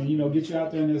 and you know, get you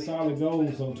out there in that solid gold.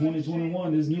 So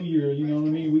 2021, this new year, you know what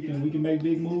I mean? We can make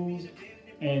big moves,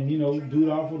 and you know, do it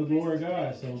all for the glory of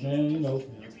God. So man, you know,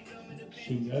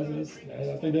 shoot,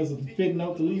 I think that's a fit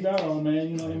note to leave out on, man.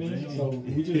 You know what I mean? So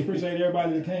we just appreciate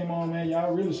everybody that came on, man.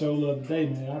 Y'all really showed love today,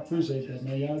 man. I appreciate that,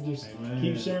 man. Y'all just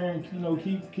keep sharing, you know,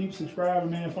 keep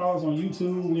subscribing, man. Follow us on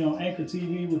YouTube. We on Anchor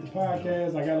TV with the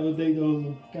podcast. I got to update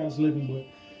those, kind of slipping, but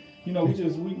you know,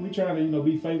 we trying to, you know,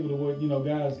 be faithful to what, you know,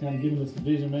 God is kind of giving us the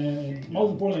vision, man. And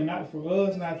most importantly, not for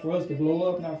us to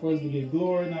blow up, not for us to get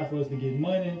glory, not for us to get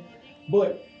money,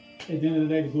 but at the end of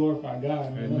the day, to glorify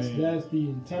God, man. That's the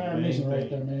entire mission right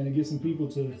there, man. To get some people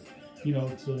to, you know,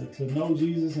 to know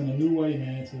Jesus in a new way,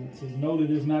 man. To know that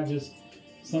it's not just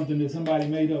something that somebody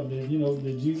made up. That, you know,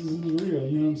 that Jesus is real.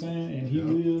 You know what I'm saying? And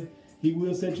He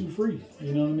will set you free.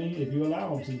 You know what I mean? If you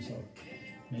allow Him to. So,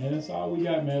 man, that's all we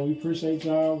got, man. We appreciate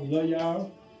y'all. We love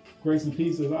y'all. Grace and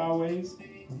peace as always.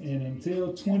 And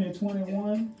until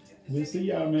 2021. We'll see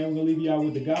y'all, man. We're going to leave y'all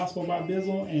with The Gospel by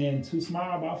Bizzle and To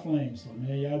Smile by Flame. So,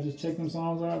 man, y'all just check them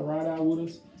songs out, ride out with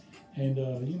us. And,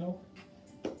 you know,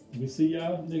 we'll see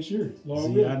y'all next year. See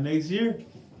y'all next year.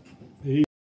 Peace.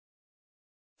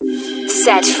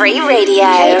 Set Free Radio.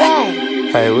 Hey,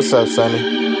 Dad. Hey, what's up, Sonny?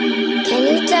 Can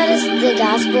you tell us the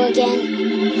gospel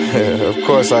again? Of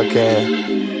course I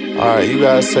can. All right, you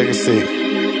guys take a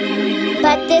seat.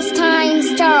 But this time,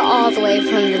 start all the way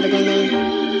from the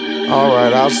beginning. All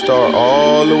right, I'll start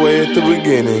all the way at the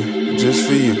beginning, just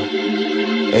for you,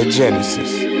 at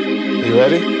Genesis. You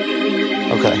ready?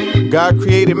 Okay. God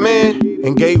created man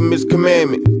and gave him his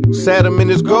commandment. Sat him in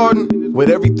his garden with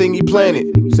everything he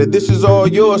planted. Said, this is all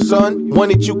yours, son.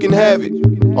 Want it, you can have it.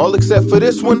 All except for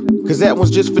this one, cause that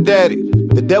one's just for daddy.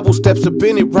 The devil steps up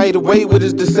in it right away with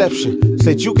his deception.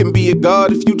 Said you can be a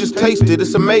god if you just taste it.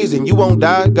 It's amazing, you won't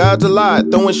die. God's alive,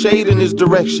 throwing shade in his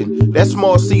direction. That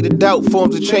small seed of doubt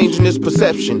forms a change in his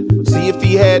perception. See, if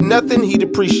he had nothing, he'd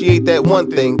appreciate that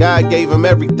one thing. God gave him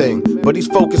everything, but he's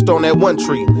focused on that one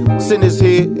tree. Sin is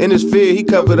here, in his fear, he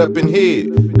covered up and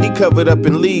hid. He covered up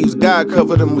in leaves, God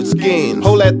covered him with skins.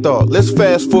 Hold that thought, let's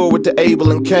fast forward to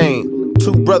Abel and Cain.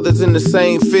 Two brothers in the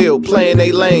same field, playing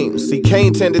they lanes. See,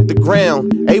 Cain tended the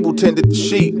ground, Abel tended the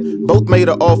sheep. Both made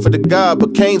an offer to God,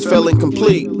 but Cain's fell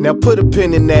incomplete. Now put a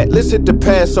pin in that, let's hit the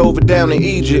Passover down in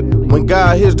Egypt. When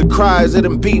God hears the cries of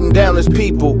them beating down his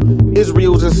people.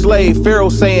 Israel's enslaved, Pharaoh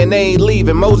saying they ain't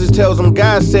leaving. Moses tells him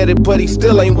God said it, but he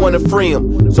still ain't want to free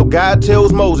him. So God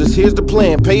tells Moses, here's the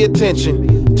plan, pay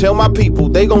attention. Tell my people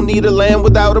they gon' need a land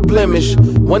without a blemish.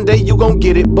 One day you gon'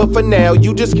 get it, but for now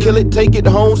you just kill it, take it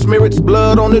home, smear its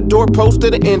blood on the doorpost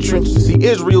of the entrance. See,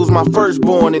 Israel's my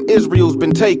firstborn and Israel's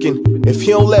been taken. If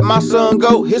he don't let my son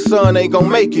go, his son ain't gon'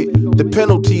 make it. The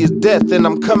penalty is death, and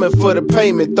I'm coming for the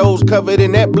payment. Those covered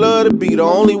in that blood will be the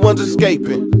only ones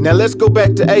escaping. Now let's go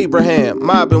back to Abraham,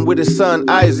 mobbing with his son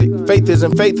Isaac. Faith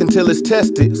isn't faith until it's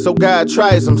tested, so God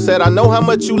tries him. Said, I know how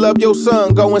much you love your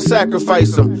son, go and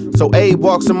sacrifice him. So Abe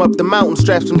walks him up the mountain,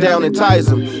 straps him down and ties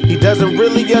him. He doesn't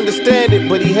really understand it,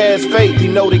 but he has faith. He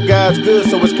know that God's good,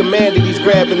 so it's commanded. He's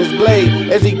grabbing his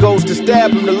blade. As he goes to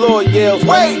stab him, the Lord yells,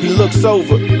 wait! He looks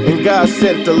over, and God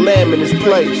sent the lamb in his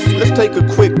place. Let's take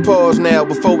a quick pause now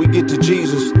before we get to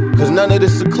Jesus, cause none of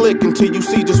this will click until you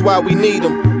see just why we need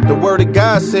him. The word of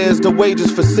God says the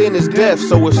wages for sin is death.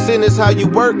 So if sin is how you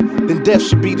work, then death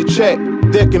should be the check.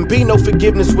 There can be no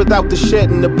forgiveness without the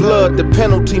shedding of blood. The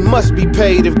penalty must be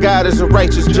paid if God is a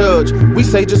righteous judge. We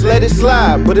say just let it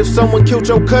slide, but if someone killed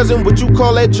your cousin, would you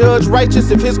call that judge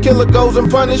righteous if his killer goes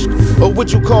unpunished? Or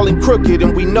would you call him crooked?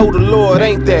 And we know the Lord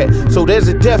ain't that. So there's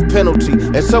a death penalty,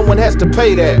 and someone has to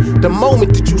pay that. The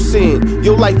moment that you sin,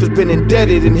 your life has been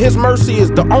indebted, and his mercy is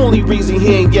the only reason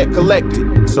he ain't yet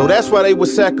collected. So that's why they would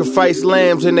sacrifice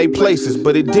lambs in their places,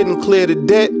 but it didn't clear the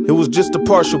debt, it was just a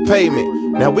partial payment.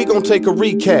 Now we gon' take a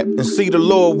recap and see the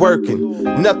Lord working.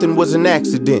 Nothing was an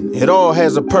accident, it all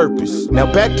has a purpose.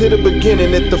 Now back to the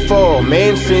beginning at the fall.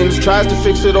 Man sins, tries to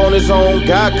fix it on his own.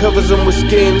 God covers him with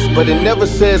skins, but it never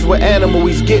says what animal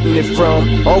he's getting it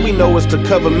from. All we know is to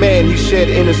cover man, he shed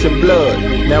innocent blood.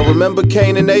 Now remember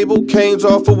Cain and Abel? Cain's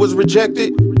offer was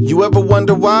rejected. You ever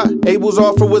wonder why Abel's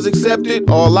offer was accepted?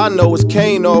 All I know is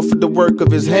Cain offered the work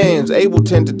of his hands. Abel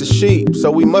tended the sheep,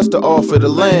 so he must have offered a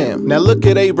lamb. Now look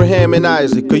at Abraham and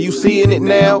Isaac, are you seeing it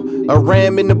now? A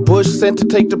ram in the bush sent to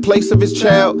take the place of his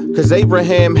child. Cause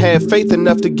Abraham had faith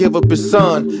enough to give up his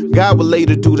son. God would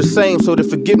later do the same so that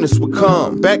forgiveness would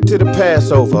come. Back to the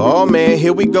Passover, oh man,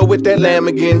 here we go with that lamb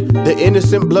again. The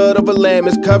innocent blood of a lamb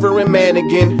is covering man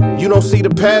again. You don't see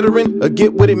the pattern or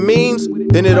get what it means?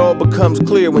 Then it all becomes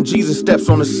clear when Jesus steps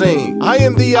on the scene. I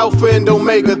am the Alpha and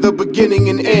Omega, the beginning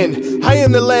and end. I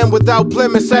am the Lamb without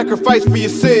blemish, sacrifice for your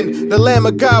sin. The Lamb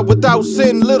of God without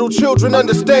sin, little children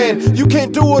understand. You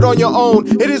can't do it on your own,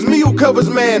 it is me who covers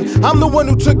man. I'm the one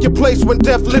who took your place when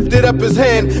death lifted up his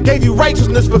hand. Gave you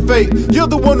righteousness for faith. You're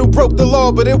the one who broke the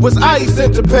law, but it was I he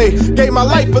sent to pay. Gave my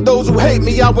life for those who hate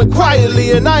me, I went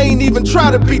quietly and I ain't even try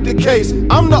to beat the case.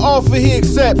 I'm the offer he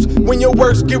accepts when your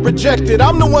works get rejected.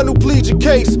 I'm the one who pleads your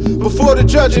case before the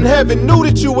judge in heaven. Knew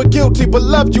that you were guilty but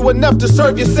loved you enough to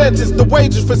serve your sentence. The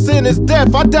wages for sin is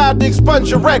death, I died to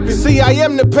expunge your record. See, I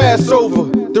am the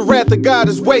Passover, the wrath of God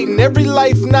is waiting. Every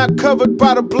life not covered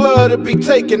by the blood to be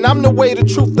taken. I'm the way, the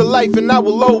truth, the life, and I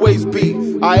will always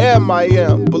be. I am,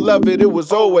 beloved, it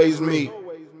was always me.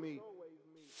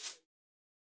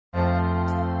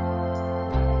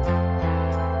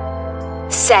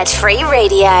 Set Free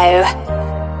Radio.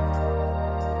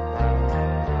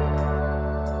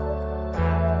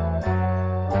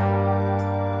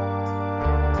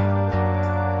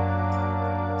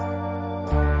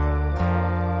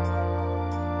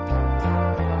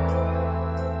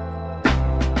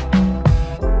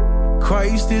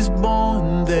 Christ is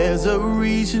born, there's a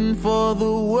reason for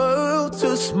the world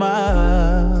to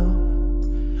smile,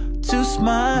 to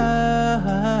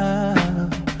smile.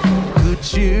 Good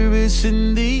cheer is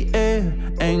in the air,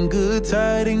 and good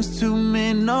tidings to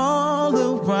men all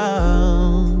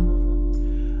around,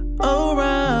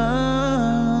 around.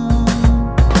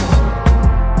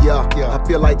 Yeah, I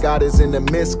feel like God is in the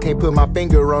midst. Can't put my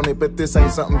finger on it, but this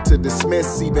ain't something to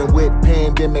dismiss. Even with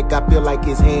pandemic, I feel like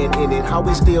his hand in it. How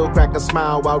we still crack a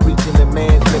smile while reaching the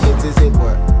man's limits. Is it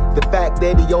the fact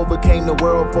that he overcame the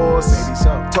world for us? Maybe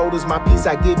so. Told us my peace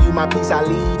I give you, my peace I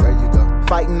leave. There you go.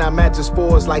 Fighting our matches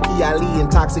for us like Ali,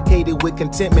 intoxicated with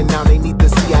contentment. Now they need the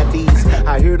CIDs.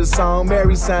 I hear the song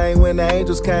Mary sang when the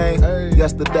angels came.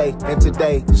 Yesterday and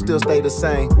today, you still stay the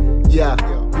same. Yeah,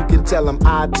 you can tell them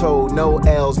I told. No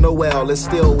L's, no L, it's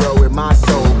still well with my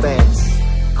soul. Thanks.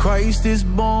 Christ is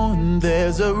born,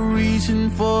 there's a reason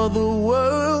for the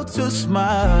world to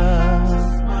smile,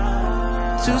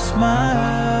 to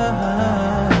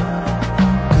smile.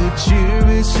 Good cheer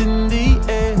is in the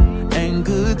air, and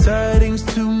good tidings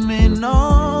to men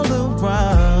all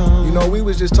around. You know, we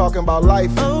was just talking about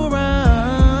life,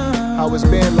 around how it's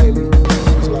been lately.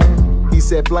 He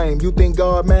said, Flame, you think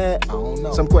God mad? I don't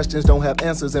know. Some questions don't have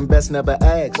answers and best never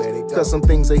ask. Cause some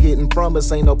things are hidden from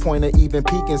us, ain't no point of even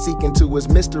peeking, seeking to his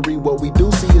mystery. What we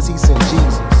do see is he sent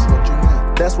Jesus.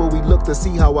 That's where we look to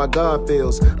see how our God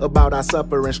feels about our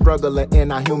suffering, struggling,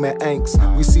 and our human angst.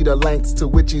 We see the lengths to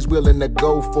which he's willing to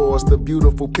go for us, the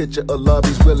beautiful picture of love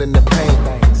he's willing to paint.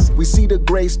 Thanks. We see the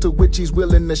grace to which he's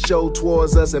willing to show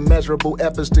towards us, immeasurable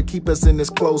efforts to keep us in his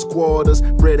close quarters.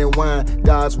 Bread and wine,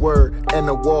 God's word, and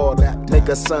the water. Make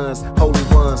us sons, holy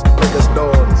ones, make us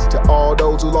daughters. To all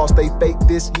those who lost their faith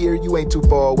this year, you ain't too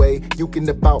far away. You can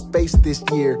about face this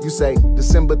year. You say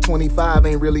December 25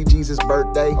 ain't really Jesus'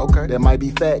 birthday. Okay, that might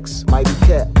be facts, might be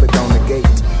kept, but don't negate.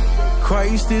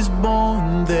 Christ is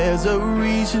born, there's a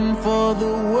reason for the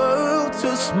world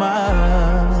to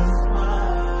smile.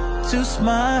 To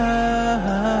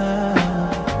smile.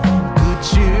 Good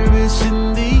cheer is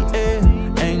in the air,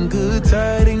 and good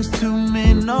tidings to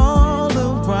men all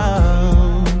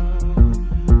around.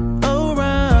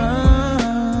 Around.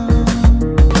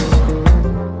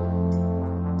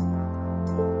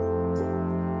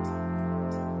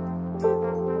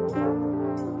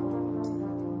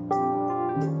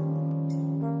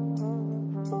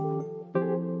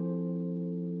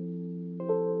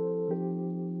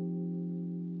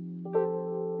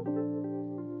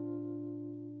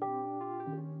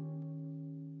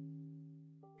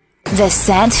 The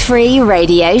Set Free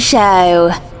Radio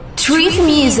Show. Truth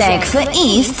music for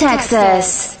East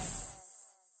Texas.